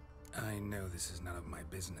know this is none of my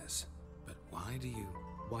business, but why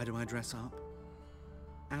do I dress up?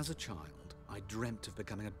 As a child, I dreamt of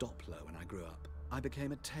becoming a Doppler when I grew up. I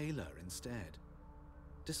became a tailor instead.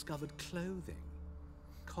 Discovered clothing.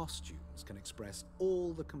 Costumes can express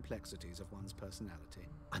all the complexities of one's personality.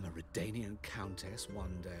 I'm a Redanian countess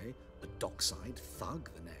one day, a dockside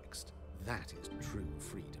thug the next. That is true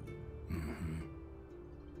freedom. Mm-hmm.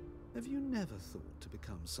 Have you never thought to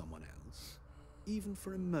become someone else? Even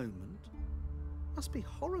for a moment? Must be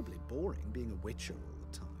horribly boring being a witcher all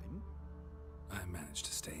the time. I managed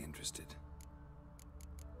to stay interested.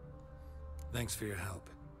 Thanks for your help,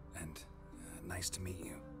 and nice to meet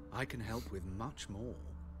you. I can help with much more.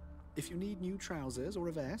 If you need new trousers or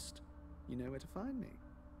a vest, you know where to find me.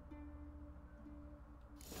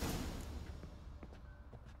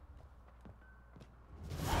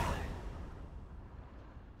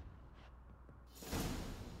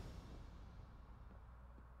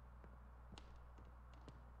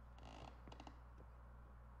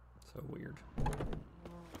 So weird.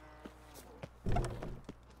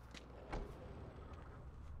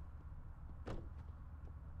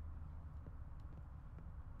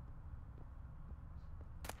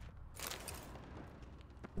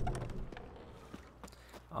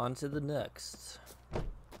 On to the next. As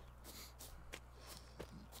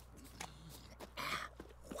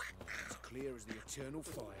clear as the eternal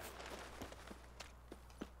fire.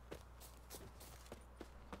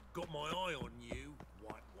 Got my eye on you,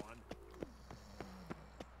 white one.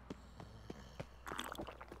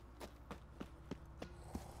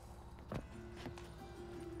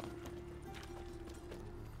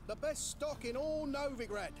 The best stock in all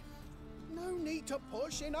Novigrad. No need to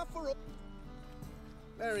push, enough for all.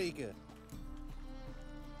 Very good.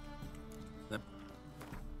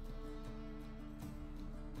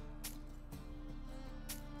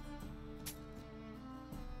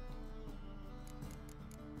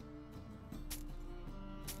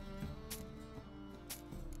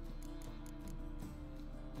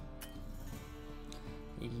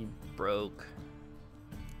 He broke.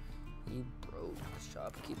 He broke,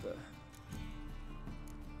 shopkeeper.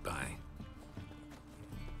 Bye.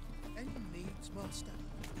 Any needs, master?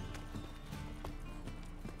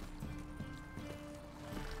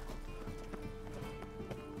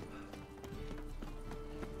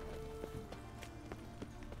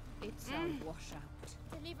 It's a washout.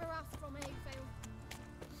 Deliver us from Eggville.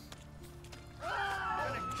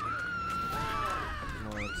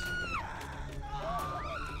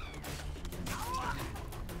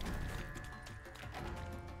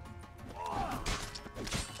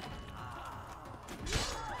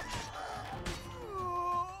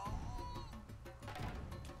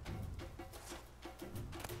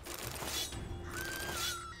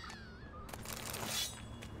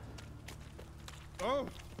 Oh!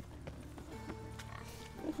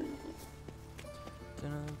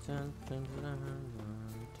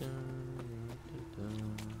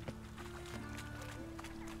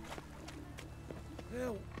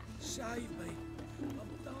 Help! Save me!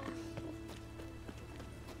 I'm dying!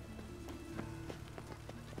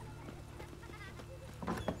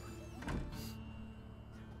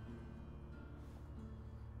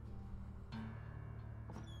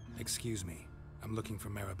 Excuse me. I'm looking for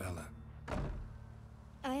Marabella.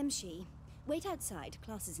 I am she. Wait outside.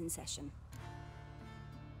 Class is in session.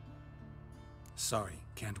 Sorry,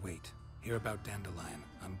 can't wait. Hear about Dandelion.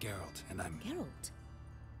 I'm Geralt, and I'm... Geralt?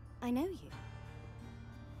 I know you.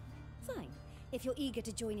 Fine. If you're eager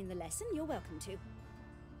to join in the lesson, you're welcome to.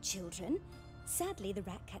 Children, sadly the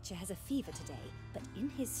Ratcatcher has a fever today, but in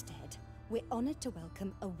his stead, we're honored to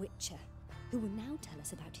welcome a Witcher, who will now tell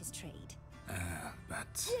us about his trade.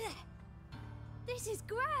 But... Yeah. This is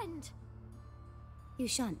grand! You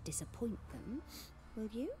shan't disappoint them, will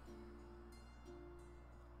you?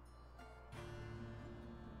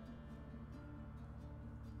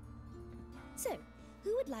 So,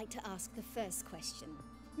 who would like to ask the first question?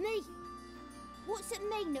 Me! What's it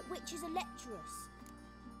mean that witches are lecturers?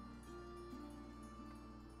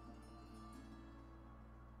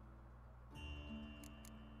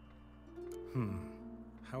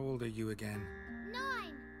 How old are you again? 9!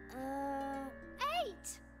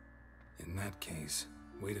 8! In that case,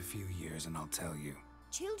 wait a few years and I'll tell you.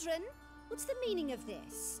 Children, what's the meaning of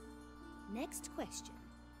this? Next question.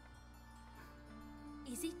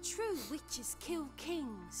 Is it true witches kill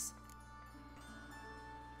kings?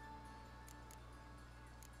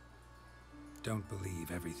 Don't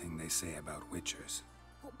believe everything they say about witchers.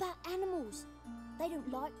 What about animals? They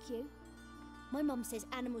don't like you. My mum says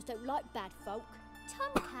animals don't like bad folk.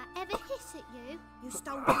 Tomcat ever hiss at you? You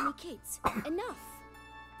stole from me kids. Enough.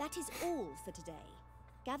 That is all for today.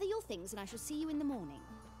 Gather your things and I shall see you in the morning.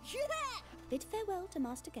 Yeah! Bid farewell to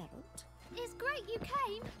Master Geralt. It's great you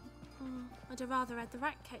came. I'd have rather had the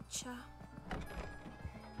Ratcatcher.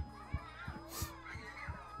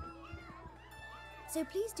 So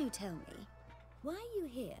please do tell me, why are you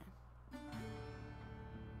here?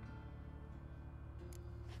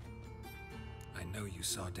 I know you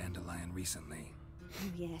saw Dandelion recently.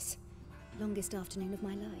 Oh, yes. Longest afternoon of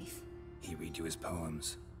my life. He read you his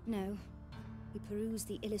poems. No. We perused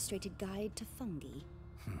the illustrated guide to fungi.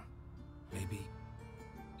 Maybe...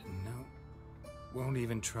 No. Won't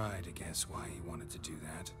even try to guess why he wanted to do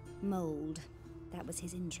that. Mold. That was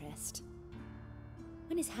his interest.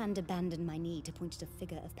 When his hand abandoned my knee to point at a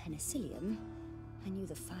figure of penicillium, I knew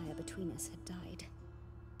the fire between us had died.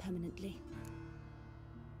 Permanently.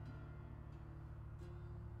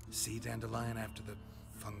 See Dandelion after the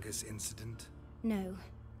fungus incident? No.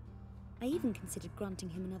 I even considered granting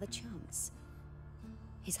him another chance.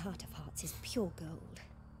 His heart of hearts is pure gold.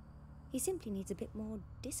 He simply needs a bit more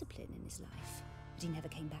discipline in his life, but he never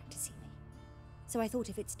came back to see me. So I thought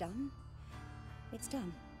if it's done, it's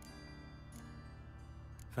done.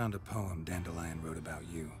 Found a poem Dandelion wrote about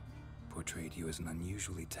you. Portrayed you as an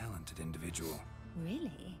unusually talented individual.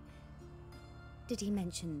 Really? Did he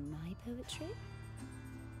mention my poetry?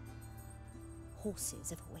 Horses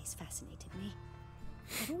have always fascinated me.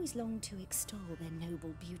 I've always longed to extol their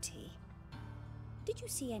noble beauty. Did you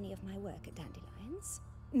see any of my work at Dandelions?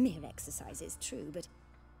 Mere exercises, true, but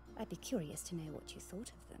I'd be curious to know what you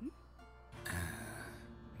thought of them.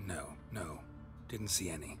 No. Didn't see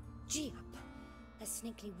any. Gee up! A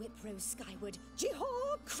snaky whip rose skyward.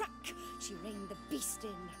 Jee-haw! Crack! She reined the beast in.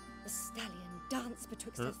 The stallion danced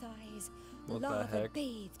betwixt her thighs. The What the lava heck?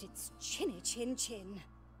 bathed its chinny chin chin.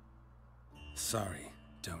 Sorry,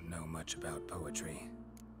 don't know much about poetry.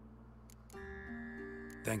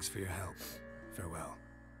 Thanks for your help. Farewell.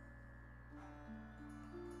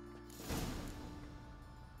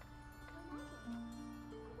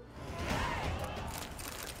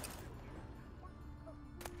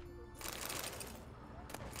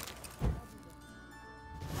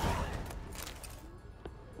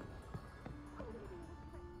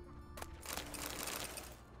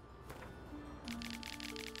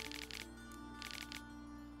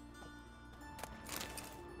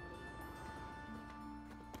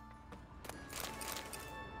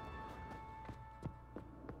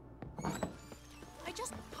 I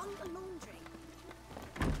just hung the laundry.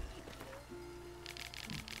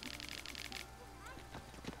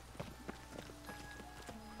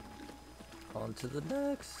 On to the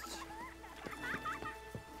next.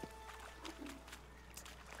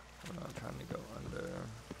 We're not trying to go under.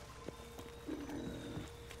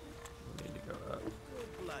 We need to go up.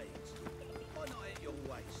 Good blades. Why not at your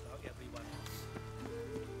waist like everyone else?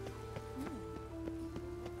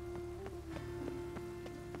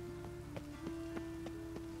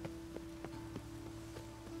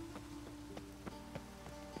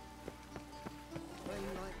 Rain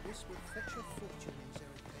like this would fetch a fortune in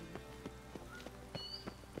Zerrikane.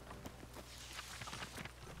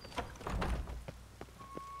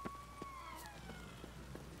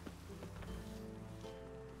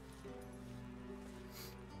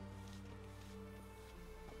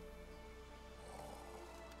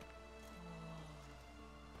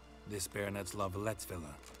 This Baronet's Lavallette's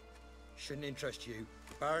villa. Shouldn't interest you.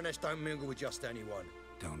 Baroness don't mingle with just anyone.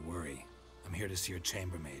 Don't worry. I'm here to see your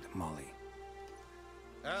chambermaid, Molly.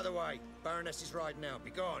 Out of the way. Baroness is riding out.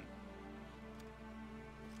 Be gone.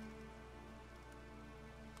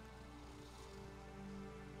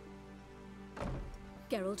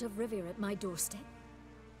 Geralt of Rivia at my doorstep?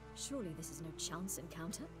 Surely this is no chance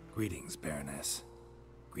encounter? Greetings, Baroness.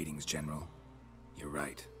 Greetings, General. You're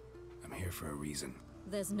right. I'm here for a reason.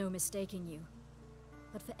 There's no mistaking you.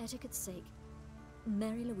 But for etiquette's sake,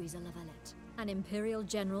 Mary Louisa Lavalette, an Imperial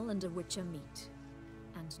General and a Witcher meet.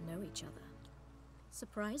 And know each other.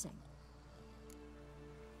 Surprising.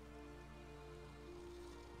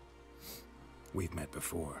 We've met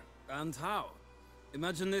before. And how?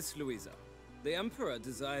 Imagine this, Louisa. The Emperor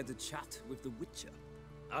desired a chat with the Witcher.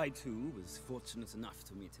 I, too, was fortunate enough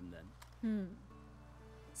to meet him then.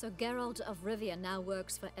 So Geralt of Rivia now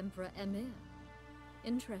works for Emperor Emir.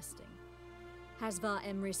 Interesting. Has Var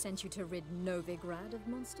Emry sent you to rid Novigrad of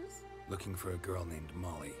monsters? Looking for a girl named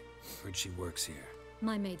Molly. Heard she works here.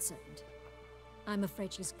 My maidservant. I'm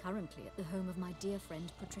afraid she's currently at the home of my dear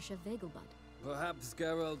friend Patricia Vegelbud. Perhaps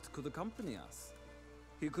Geralt could accompany us.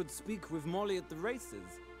 He could speak with Molly at the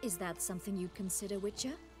races. Is that something you'd consider,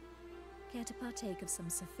 Witcher? Care to partake of some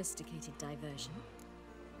sophisticated diversion?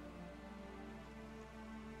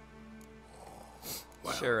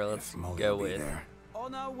 Well, Sure, let's if Molly go will be with. there.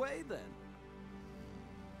 On our way, then.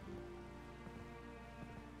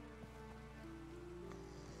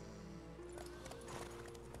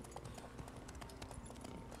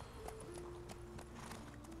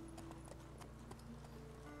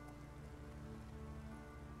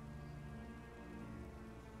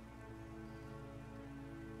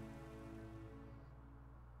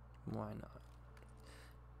 Why not?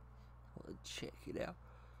 Let's check it out.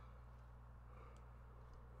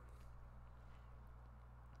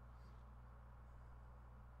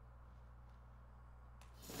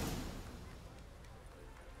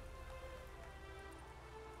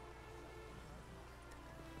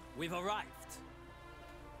 We've arrived.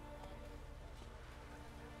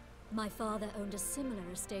 My father owned a similar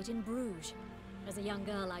estate in Bruges. As a young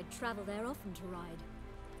girl, I'd travel there often to ride.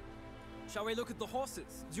 Shall we look at the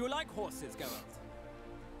horses? Do you like horses, Geralt?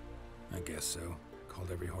 I guess so. Called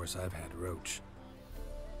every horse I've had Roach.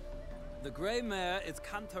 The grey mare is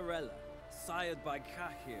Cantarella, sired by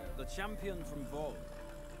Kahir, the champion from Vol.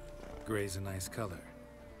 Grey's a nice color.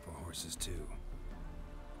 For horses, too.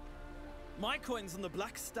 My coin's on the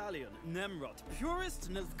black stallion, Nemrod, purest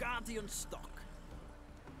Nilfgaardian stock.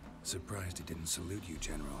 Surprised he didn't salute you,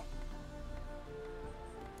 General.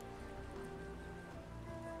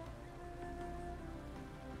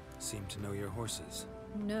 Seem to know your horses.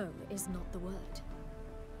 No is not the word.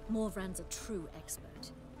 Morvran's a true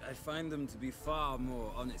expert. I find them to be far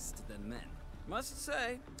more honest than men. Must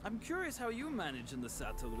say, I'm curious how you manage in the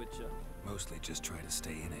saddle, Witcher. Mostly just try to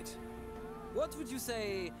stay in it. What would you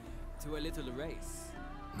say to a little race?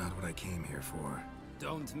 Not what I came here for.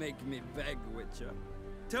 Don't make me beg, Witcher.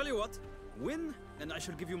 Tell you what, win, and I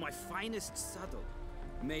shall give you my finest saddle,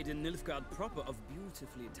 made in Nilfgaard proper of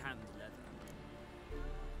beautifully tanned leather.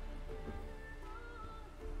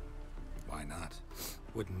 Why not?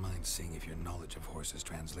 Wouldn't mind seeing if your knowledge of horses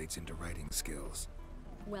translates into riding skills.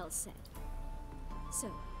 Well said. So,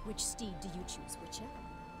 which steed do you choose, Witcher?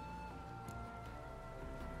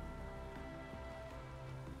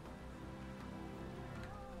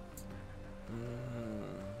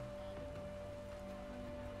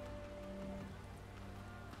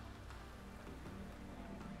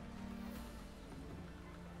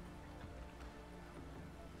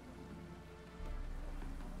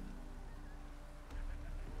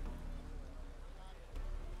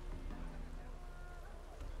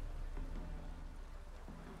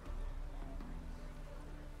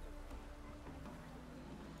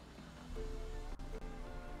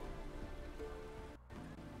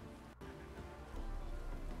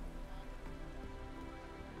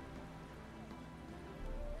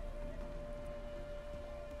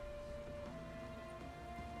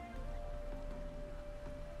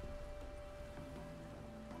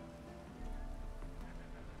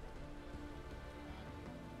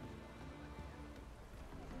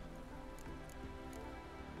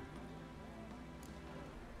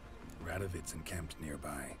 Radovid's encamped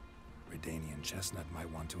nearby. Redanian chestnut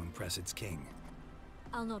might want to impress its king.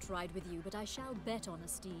 I'll not ride with you, but I shall bet on a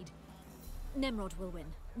steed. Nemrod will win,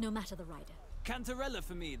 no matter the rider. Cantarella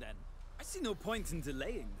for me, then. I see no point in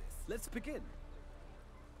delaying this. Let's begin.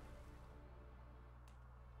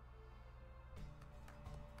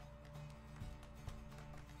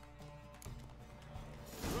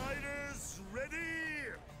 Riders, ready!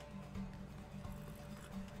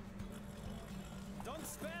 Don't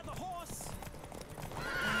spare the horse!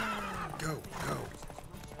 Go, go.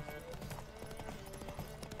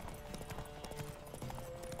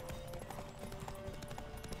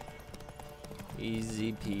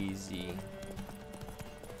 Easy peasy.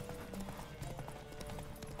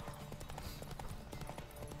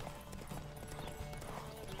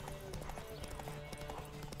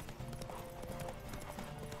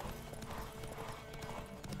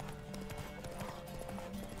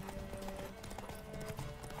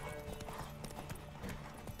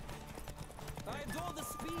 I adore the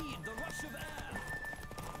speed, the rush of air.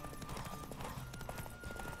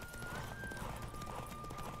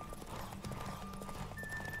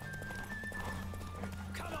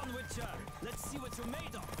 Come on, Witcher. Let's see what you're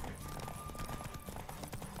made of.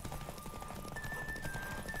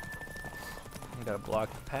 You gotta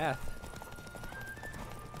block the path.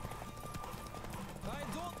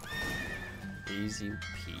 Easy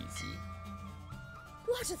peasy.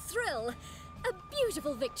 What a thrill! A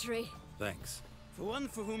beautiful victory! Thanks. For one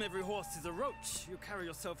for whom every horse is a roach, you carry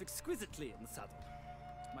yourself exquisitely in the saddle.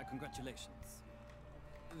 My congratulations.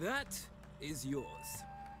 That is yours.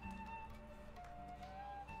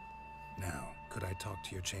 Now, could I talk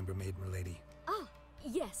to your chambermaid, milady? Ah,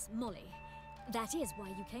 yes, Molly. That is why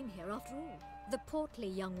you came here after all. The portly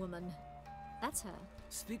young woman. That's her.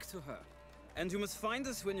 Speak to her. And you must find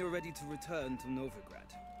us when you're ready to return to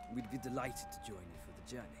Novigrad. We'd be delighted to join you for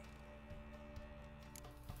the journey.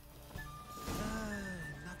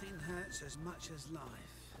 Nothing hurts as much as life.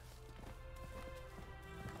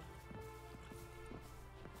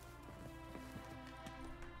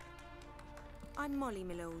 I'm Molly,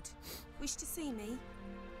 my lord. Wish to see me?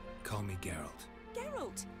 Call me Geralt.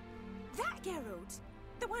 Geralt! That Geralt!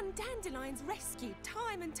 The one Dandelions rescued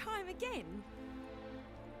time and time again!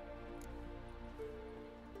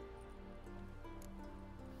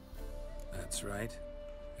 That's right.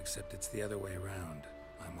 Except it's the other way around.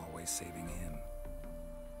 I'm always saving him.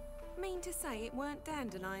 Mean to say it weren't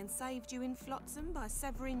Dandelion saved you in Flotsam by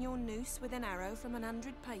severing your noose with an arrow from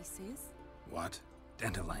 100 paces? What?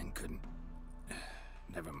 Dandelion couldn't.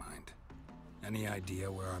 Never mind. Any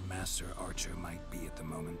idea where our master archer might be at the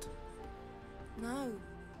moment? No.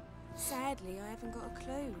 Sadly, I haven't got a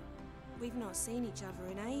clue. We've not seen each other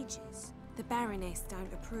in ages. The Baroness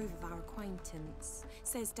don't approve of our acquaintance.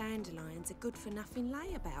 Says Dandelion's a good-for-nothing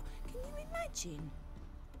layabout. Can you imagine?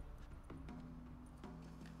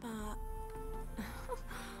 But...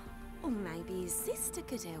 or maybe his sister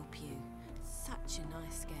could help you. Such a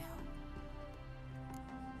nice girl.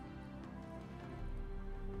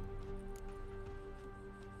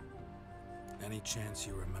 Any chance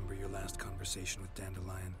you remember your last conversation with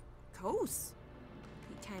Dandelion? Course.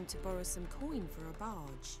 He came to borrow some coin for a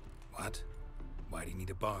barge. What? Why do you need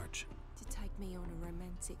a barge? To take me on a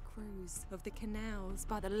romantic cruise of the canals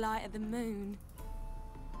by the light of the moon.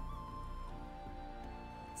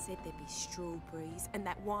 Said there'd be strawberries and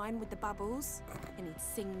that wine with the bubbles, and he'd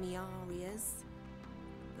sing me arias.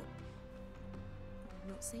 But I've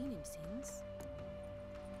not seen him since.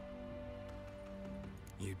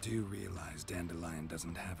 You do realize Dandelion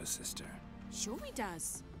doesn't have a sister? Sure he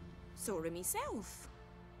does. Saw him himself.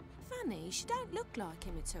 Funny, she don't look like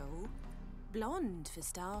him at all. Blonde, for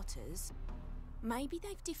starters. Maybe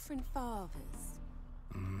they've different fathers.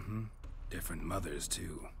 Mm-hmm. Different mothers,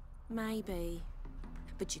 too. Maybe.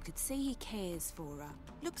 But you could see he cares for her.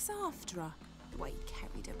 Looks after her. The way he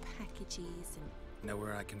carried her packages and... Know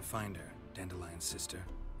where I can find her, Dandelion's sister?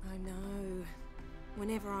 I know.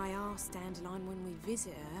 Whenever I ask Dandelion when we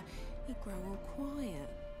visit her, he'd grow all quiet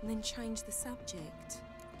and then change the subject.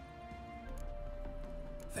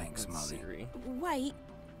 Thanks, Molly. Wait.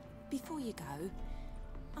 Before you go,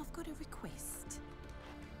 I've got a request.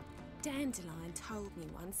 Dandelion told me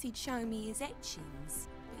once he'd show me his etchings,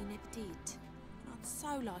 but he never did. And I'd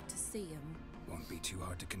so like to see them. Won't be too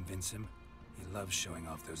hard to convince him. He loves showing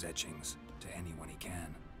off those etchings to anyone he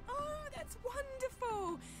can. Oh, that's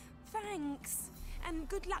wonderful! Thanks. And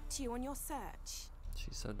good luck to you on your search.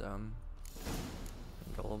 She's so dumb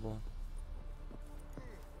and gullible.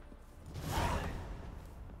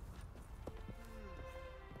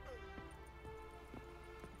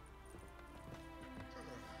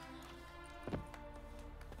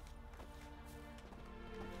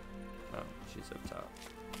 Oh, she's up top.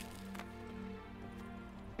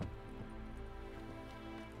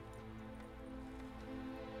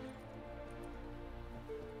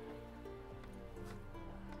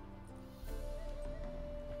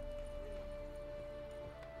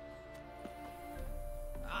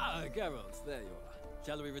 Ah, Geralt, there you are.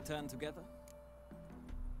 Shall we return together?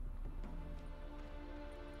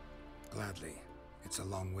 Gladly. It's a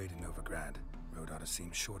long way to Novigrad. Road ought to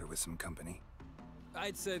seem shorter with some company.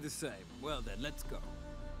 I'd say the same. Well then, let's go.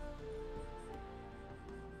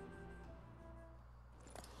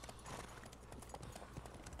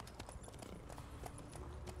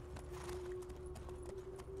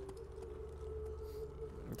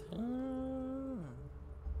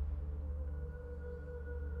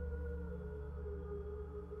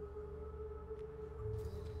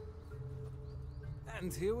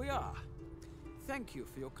 And here we are. Thank you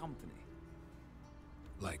for your company.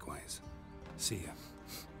 Likewise. See ya.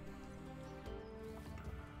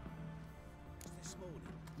 This morning,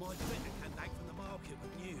 my friend came back from the market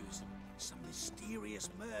with news. Some mysterious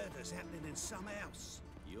murders happening in some house.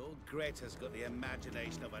 Your Greta's got the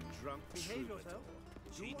imagination of a drunk troubadour.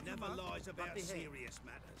 She never lies about serious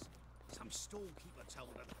matters. Some storekeeper told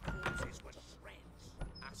her the corpses were shreds.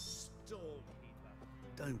 A storekeeper.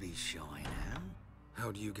 Don't be shy now. How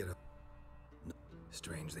do you get a...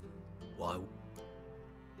 Strange that... Why?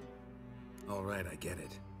 All right, I get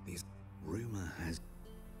it. These... Rumor has...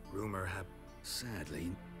 Rumor have... Sadly...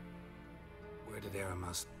 Where did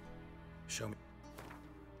Aramus... Show me...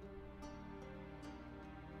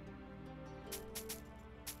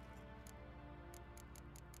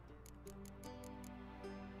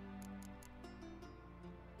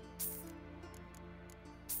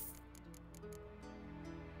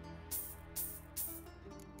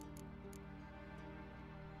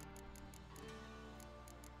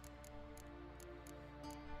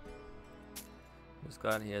 Just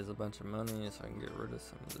glad he has a bunch of money so I can get rid of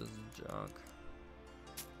some of this junk.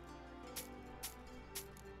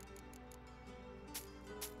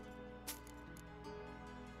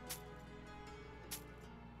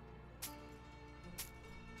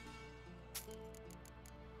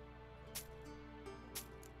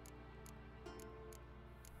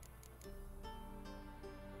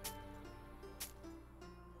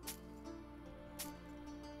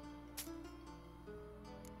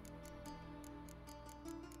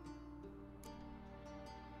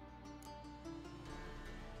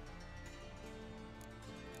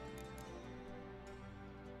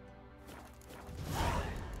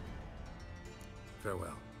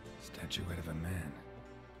 Farewell. Statuette of a man.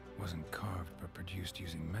 Wasn't carved, but produced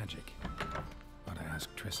using magic. Ought to ask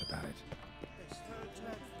Triss about it.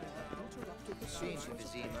 Change of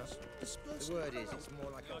Vizima. The word is, it's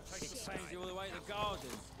more like a Takes Pansy all the way to the garden.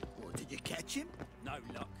 What, did you catch him? No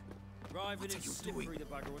luck. Driving and slippery the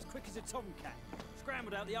bugger, as quick as a tomcat.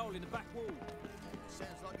 Scrambled out the hole in the back wall.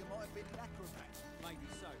 Sounds like it might have been an acrobat. Maybe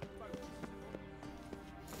so.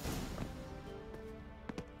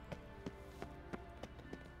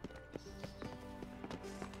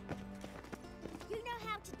 You know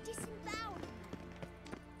how to disembowel.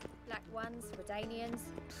 Black ones, Dandelions.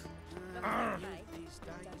 These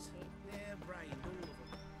days, they're brained, all of them.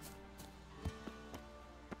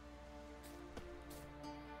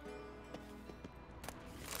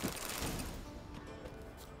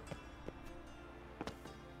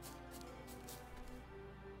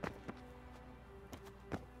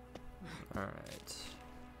 All right.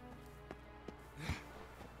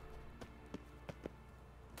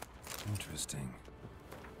 Interesting.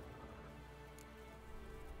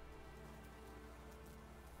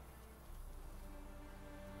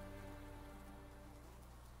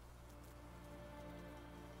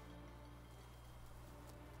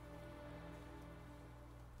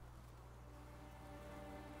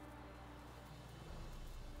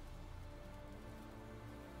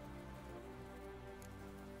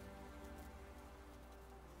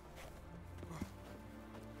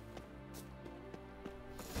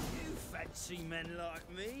 Fancy men like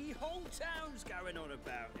me, whole town's going on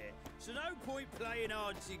about it. So no point playing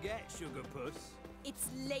hard to get, sugar puss. It's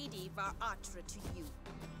Lady Varatra to you.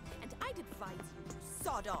 And I'd advise you to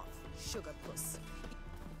sod off, sugar puss.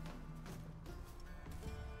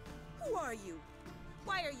 Who are you?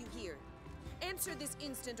 Why are you here? Answer this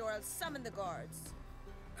instant or I'll summon the guards.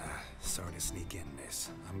 Sorry to sneak in, miss.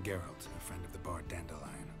 I'm Geralt, a friend of the bard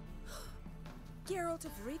Dandelion. Geralt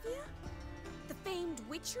of Rivia? The famed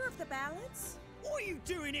witcher of the ballads? What are you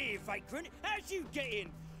doing here, vagrant? How'd you get in?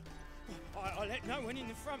 I let no one in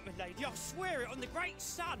the front, my lady. I swear it on the great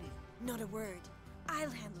sun. Not a word. I'll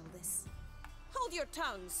handle this. Hold your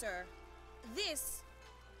tongue, sir. This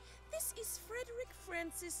is Frederick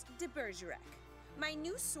Francis de Bergerac, my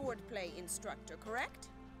new swordplay instructor, correct?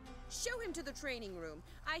 Show him to the training room.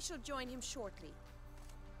 I shall join him shortly.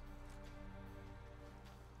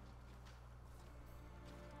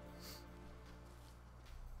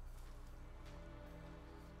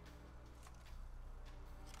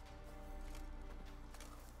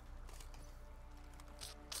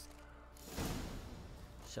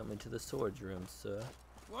 Show me to the swords room, sir.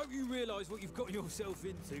 Won't you realise what you've got yourself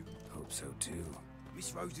into? Hope so too.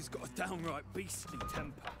 Miss Rose has got a downright beastly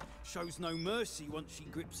temper. Shows no mercy once she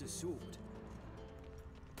grips a sword.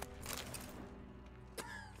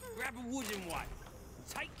 Grab a wooden one.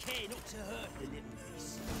 Take care not to hurt the little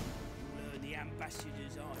beast. You'll earn the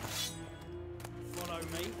ambassador's eyes. Follow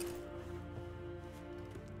me.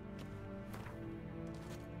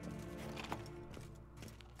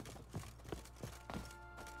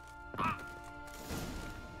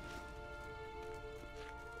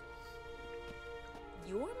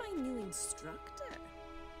 You're my new instructor?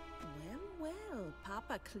 Well,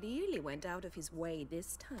 Papa clearly went out of his way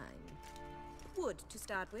this time. Wood, to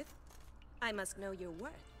start with. I must know your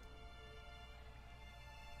worth.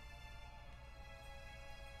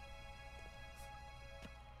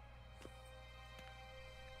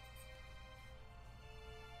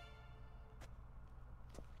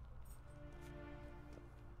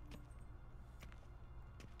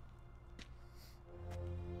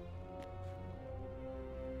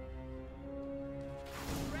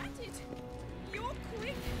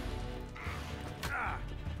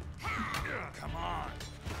 Come on.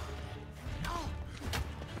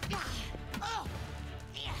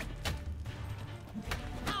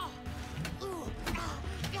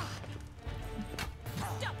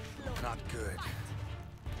 Not good.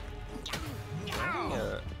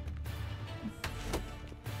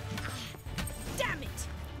 Damn it!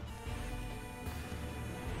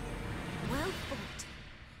 Well fought.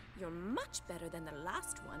 You're much better than the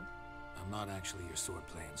last one. I'm not actually your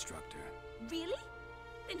swordplay instructor. Really?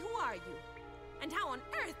 Then who are you? And how on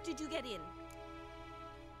earth did you get in?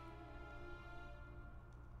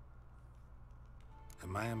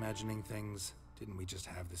 Am I imagining things? Didn't we just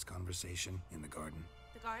have this conversation in the garden?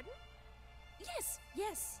 The garden?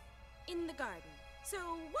 Yes. In the garden. So,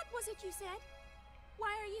 what was it you said? Why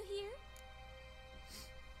are you here?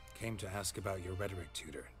 Came to ask about your rhetoric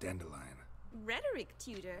tutor, Dandelion. Rhetoric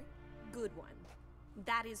tutor? Good one.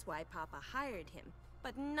 That is why Papa hired him,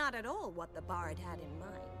 but not at all what the bard had in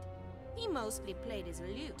mind. He mostly played his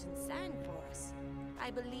lute and sang for us. I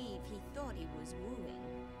believe he thought he was wooing.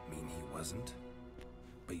 Mean he wasn't?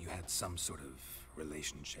 But you had some sort of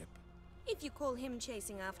relationship? If you call him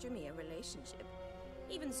chasing after me a relationship.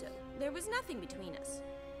 Even so, there was nothing between us.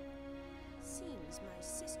 Seems my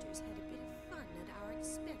sisters had a bit of fun at our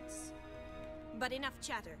expense. But enough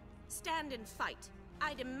chatter. Stand and fight.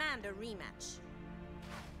 I demand a rematch.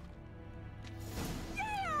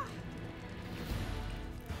 Yeah!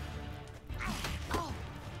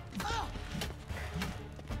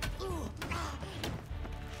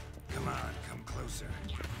 Come on, come closer.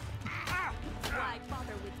 Why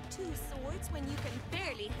bother with two swords when you can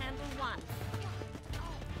barely handle one?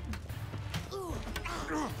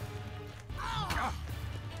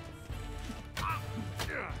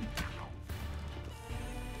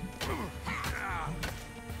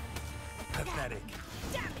 Pathetic.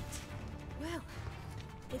 Damn it! Well,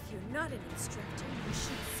 if you're not an instructor, you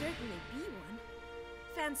should certainly be one.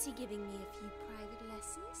 Fancy giving me a few private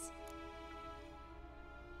lessons?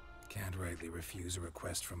 Can't rightly refuse a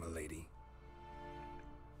request from a lady.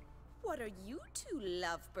 What are you two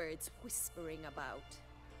lovebirds whispering about?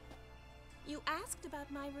 You asked about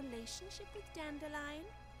my relationship with Dandelion?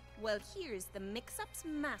 Well, here's the mix-up's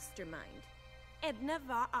mastermind. Edna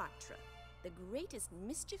Va Atra, the greatest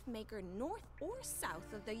mischief maker north or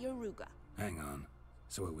south of the Yaruga. Hang on.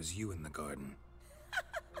 So it was you in the garden?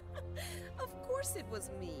 Of course it was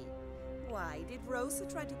me. Why, did Rosa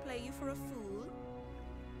try to play you for a fool?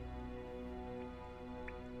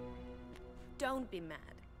 Don't be mad.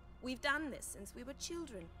 We've done this since we were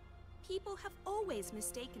children. People have always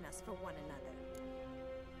mistaken us for one another.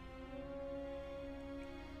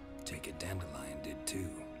 Take it Dandelion did too.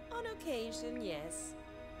 On occasion, yes.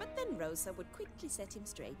 But then Rosa would quickly set him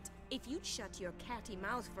straight. If you'd shut your catty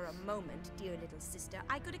mouth for a moment, dear little sister,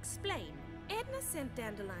 I could explain. Edna sent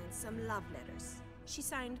Dandelion some love letters. She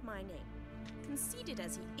signed my name. Conceited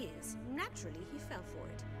as he is, naturally he fell for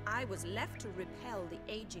it. I was left to repel the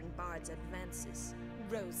aging bard's advances.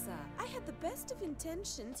 Rosa, I had the best of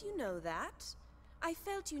intentions, you know that. I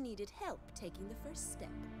felt you needed help taking the first step.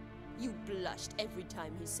 You blushed every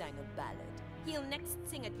time he sang a ballad. He'll next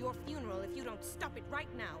sing at your funeral if you don't stop it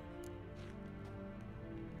right now.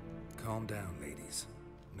 Calm down, ladies.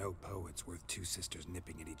 No poet's worth two sisters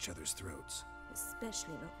nipping at each other's throats.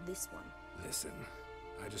 Especially not this one. Listen,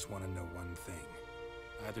 I just want to know one thing.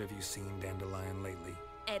 Either of you seen Dandelion lately?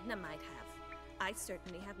 Edna might have. I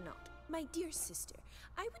certainly have not. My dear sister,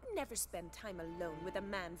 I would never spend time alone with a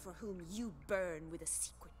man for whom you burn with a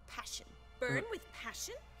secret passion. Burn with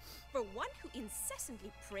passion? For one who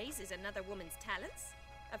incessantly praises another woman's talents?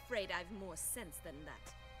 Afraid I've more sense than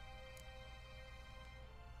that.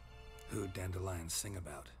 Who'd Dandelion sing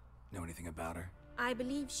about? Know anything about her? I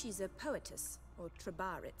believe she's a poetess, or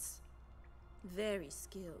Trebaritz. Very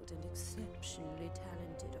skilled and exceptionally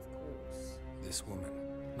talented, of course. This woman,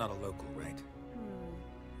 not a local, right?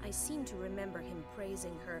 I seem to remember him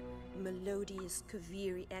praising her melodious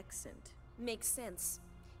Kaviri accent. Makes sense.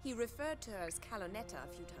 He referred to her as Kalonetta a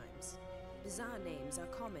few times. Bizarre names are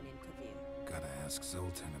common in Kavir. Gotta ask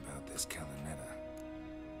Zoltan about this Kalonetta.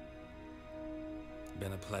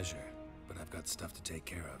 Been a pleasure, but I've got stuff to take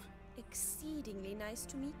care of. Exceedingly nice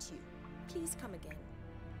to meet you. Please come again.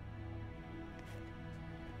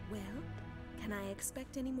 Well, can I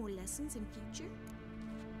expect any more lessons in future?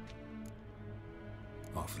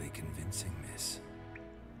 Awfully convincing, miss.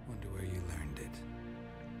 Wonder where you learned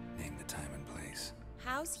it. Name the time and place.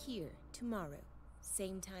 House here, tomorrow.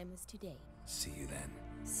 Same time as today. See you then.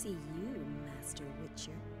 See you, Master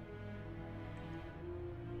Witcher.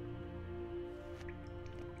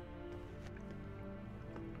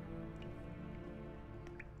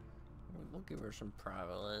 We'll give her some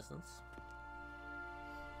private lessons.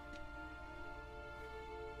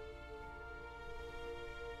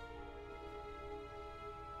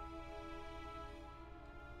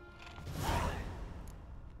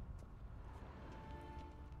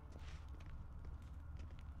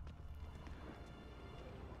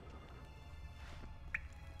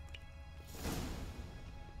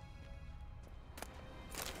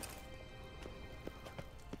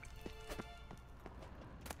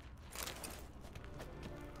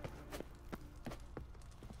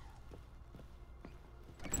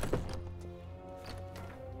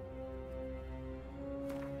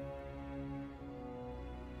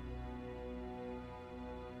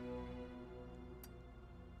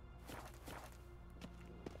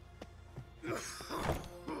 I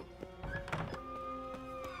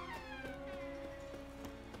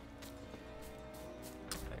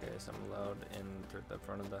guess I'm allowed in the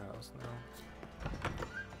front of the house now.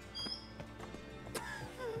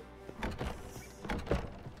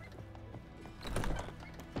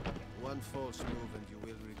 One false move and you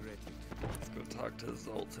will regret it. Let's go talk to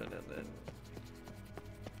Zoltan and then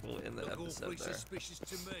we'll end the episode Awfully there. suspicious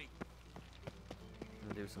to me.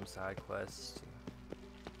 And do some side quests.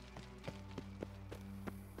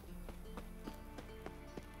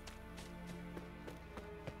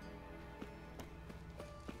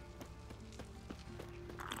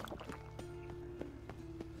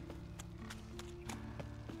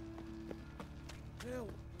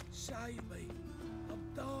 Help! Save me! I'm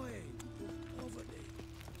dying of poverty.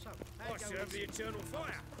 So, I serve the eternal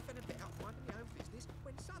fire. I've been a bit out minding my own business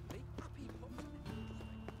when suddenly up he pops.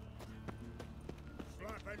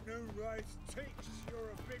 Slap a new raised teats.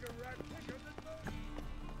 You're a bigger rat picker than me.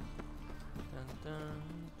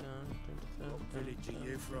 What village are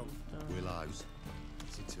you from? Willows.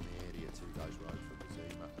 It's into the area 2 days road from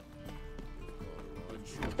Zima.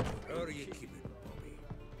 How are you keeping, Bobby?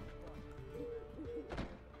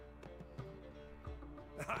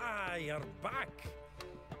 Ah, you're back!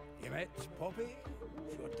 You met Poppy?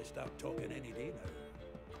 She ought to start talking any day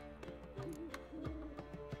now.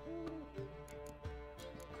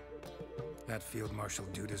 That Field Marshal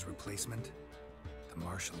Duda's replacement? The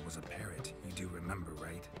Marshal was a parrot, you do remember,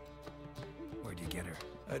 right? Where'd you get her?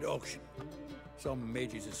 At auction. Some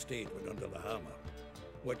mage's estate went under the hammer.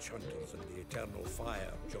 Witch hunters and the Eternal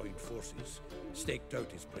Fire joined forces, staked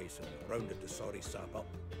out his place and rounded the sorry sap up,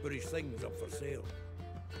 put his things up for sale.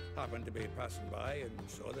 Happened to be passing by and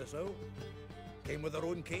saw this out. Came with her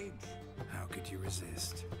own cage. How could you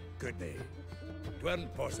resist? Could they? It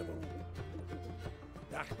weren't possible.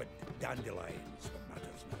 Ah, but Dandelions what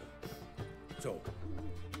matters now. So,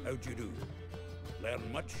 how'd you do?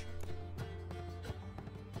 Learn much?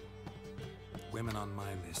 Women on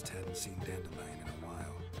my list hadn't seen Dandelion in a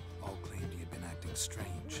while. All claimed he had been acting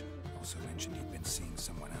strange. Also mentioned he'd been seeing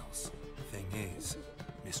someone else. Thing is,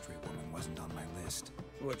 Mystery Woman wasn't on my list.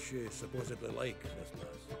 What's she supposedly like, this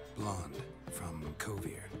lass? Blonde, from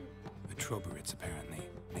Kovir. A Troberitz, apparently,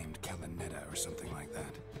 named Kalanetta or something like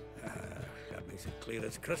that. That makes it clear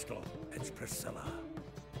as crystal. It's Priscilla.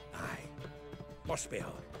 Aye. Must be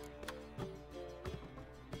her.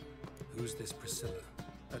 Who's this Priscilla?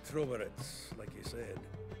 A Troberitz, like you said.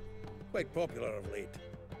 Quite popular of late.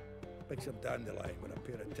 Picture Dandelion with a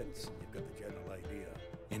pair of tits, and you've got the general idea.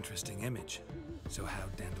 Interesting image. So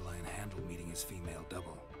how'd Dandelion handle meeting his female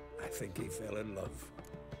double? I think he fell in love.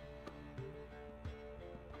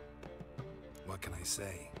 What can I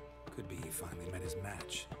say? Could be he finally met his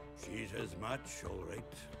match. She's his match, all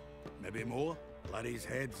right. Maybe more. Laddie's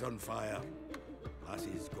head's on fire.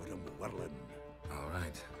 Lassie's got him whirling. All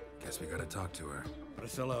right. Guess we gotta talk to her.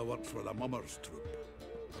 Priscilla works for the Mummers troupe.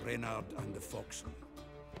 Reynard and the Foxen.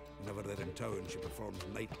 Whenever they're in town, she performs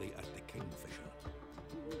nightly at the Kingfisher.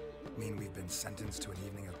 Mean we've been sentenced to an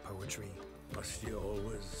evening of poetry? Must you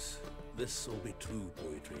always? This'll be true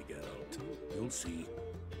poetry, Geralt. You'll see.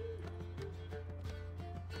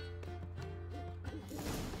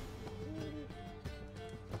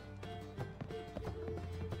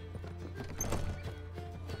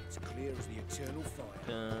 It's clear as the eternal fire.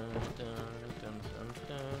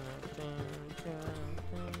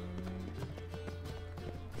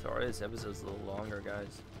 Sorry, this episode's a little longer,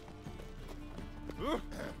 guys. Help!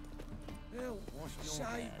 Save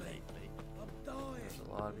me! I'm dying! There's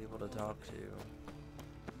a lot of people to talk to.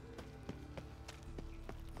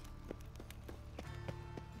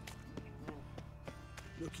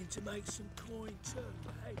 Looking to make some coin too,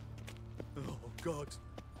 eh? Oh, God.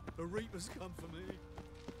 A Reaper's come for me.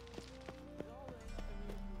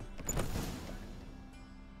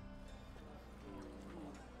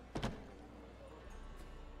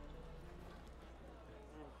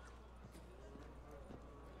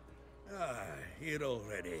 Here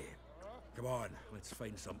already. Come on, let's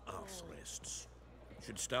find some arse rests.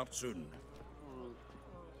 Should start soon.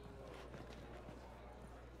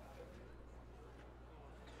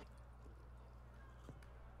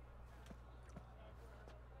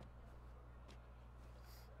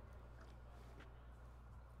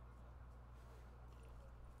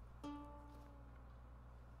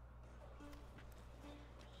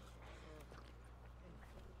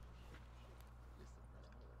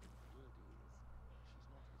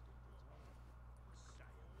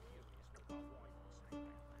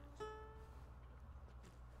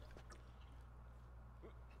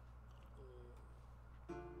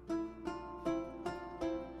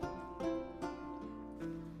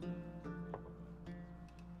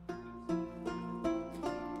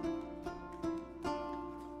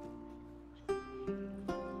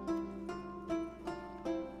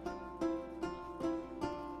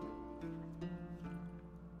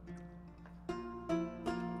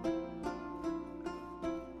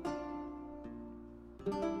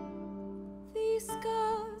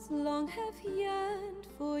 long have yearned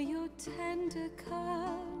for your tender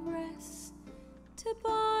caress, to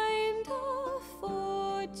bind our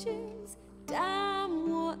fortunes. Damn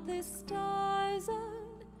what the stars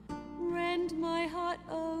own. Rend my heart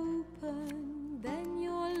open, then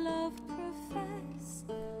your love profess.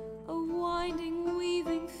 A winding,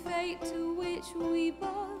 weaving fate to which we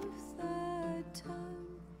both atone.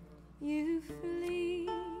 You flee,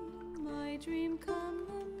 my dream come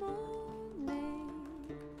the morning.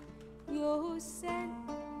 Your scent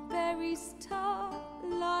berries tart,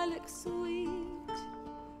 lilac sweet.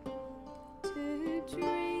 To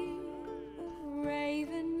dream of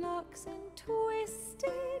raven locks and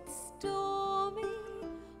twisted stormy,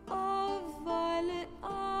 of violet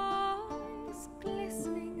eyes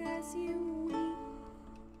glistening as you weep.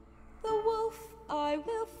 The wolf I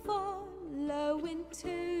will follow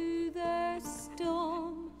into the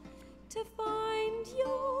storm, to find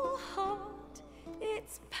your heart,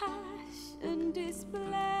 its passion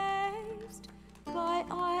displaced by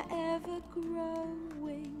our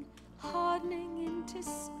ever-growing, hardening into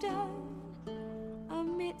stone.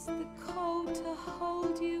 Amidst the cold, to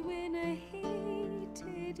hold you in a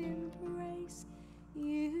heated embrace.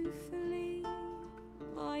 You flee,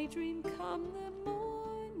 my dream come the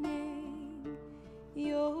morning.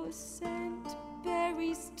 Your scent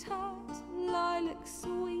berries tart, lilac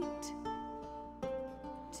sweet.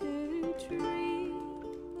 To dream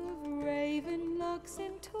of raven locks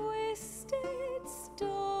and twisted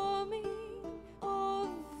stormy, of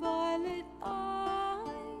violet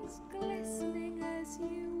eyes glistening as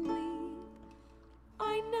you weep.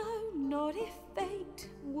 I know not if fate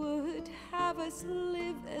would have us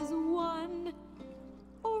live as one,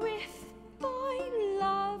 or if by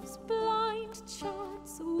love's blind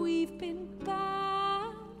chance we've been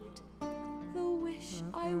bound. The wish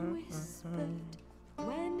I whispered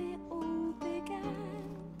when it all began,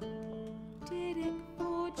 did it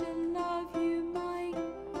forge a love you might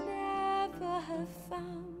never have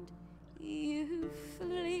found? You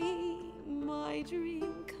flee, my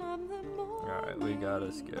dream come the morning. Alright, we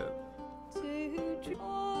gotta skip. To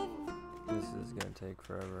This is gonna take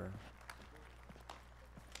forever.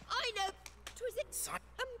 I know. Was it?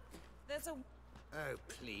 There's a. Oh,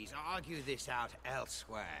 please, argue this out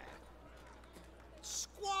elsewhere.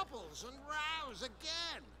 Squabbles and rows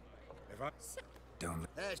again. If I... Don't.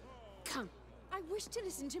 Come. I wish to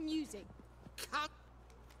listen to music. Cut.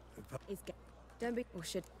 Don't be. Or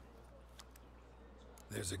should.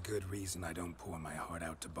 There's a good reason I don't pour my heart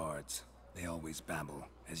out to bards. They always babble,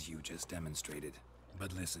 as you just demonstrated.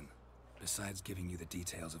 But listen, besides giving you the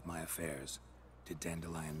details of my affairs, did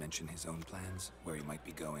Dandelion mention his own plans, where he might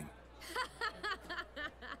be going?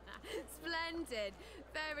 Splendid.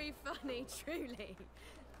 Very funny, truly.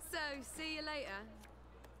 So, see you later.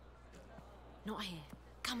 Not here.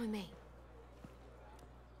 Come with me.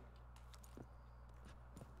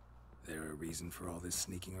 There a reason for all this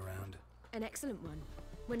sneaking around? An excellent one.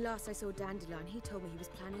 When last I saw Dandelion, he told me he was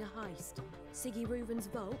planning a heist. Siggy Reuven's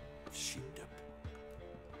vault. Sheeped up.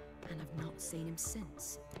 And I've not seen him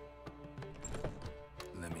since.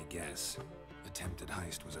 Let me guess. Attempted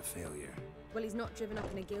heist was a failure. Well, he's not driven up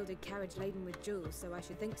in a gilded carriage laden with jewels, so I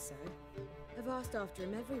should think so. I've asked after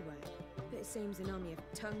him everywhere, but it seems an army of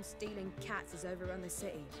tongue-stealing cats has overrun the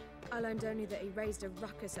city. I learned only that he raised a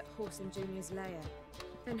ruckus at Whoreson Jr.'s lair.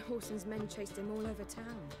 Then Whoreson's men chased him all over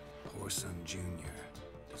town. Whoreson Jr.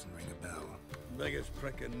 Doesn't ring a bell. Biggest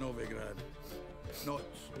prick in Novigrad. Not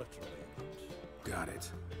literally, but... Got it.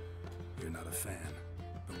 You're not a fan.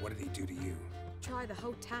 But what did he do to you? Try the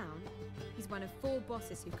whole town. He's one of 4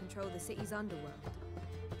 bosses who control the city's underworld.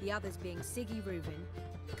 The others being Siggy Reuven,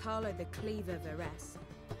 Carlo the Cleaver Varese,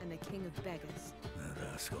 and the King of Beggars. The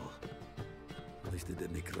rascal. At least he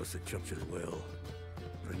didn't cross the church as well.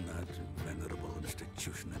 Bring that venerable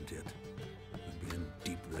institution into it. We'd be in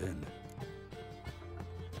deep then.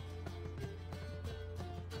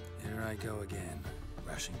 Here I go again,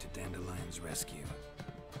 rushing to Dandelion's rescue.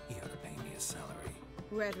 He ought to pay me a salary.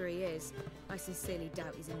 Wherever he is, I sincerely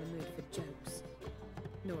doubt he's in the mood for jokes.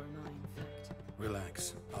 Nor am I, in fact.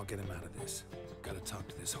 Relax, I'll get him out of this. Gotta talk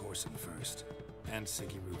to this Whoreson first. And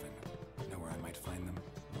Siggy Reuven. Know where I might find them?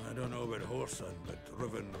 I don't know about Whoreson, but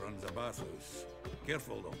Reuven runs a bathhouse.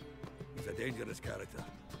 Careful, though. He's a dangerous character.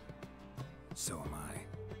 So am I.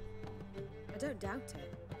 I don't doubt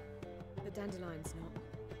it. But Dandelion's not.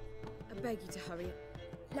 I beg you to hurry it.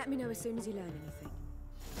 Let me know as soon as you learn anything.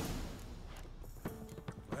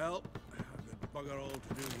 Well, I've got bugger all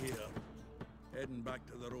to do here. Heading back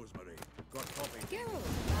to the Rosemary. Got coffee. Geralt!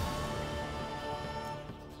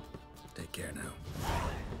 Take care now.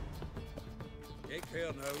 Take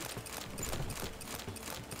care now.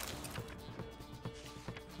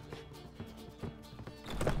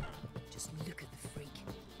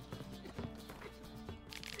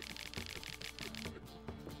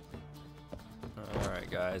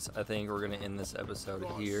 guys, I think we're gonna end this episode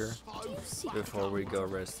here before we go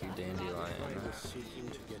rescue Dandelion.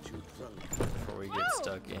 Before we get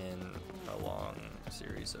stuck in a long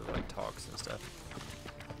series of like talks and stuff.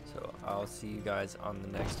 So I'll see you guys on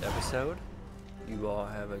the next episode. You all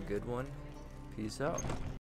have a good one. Peace out.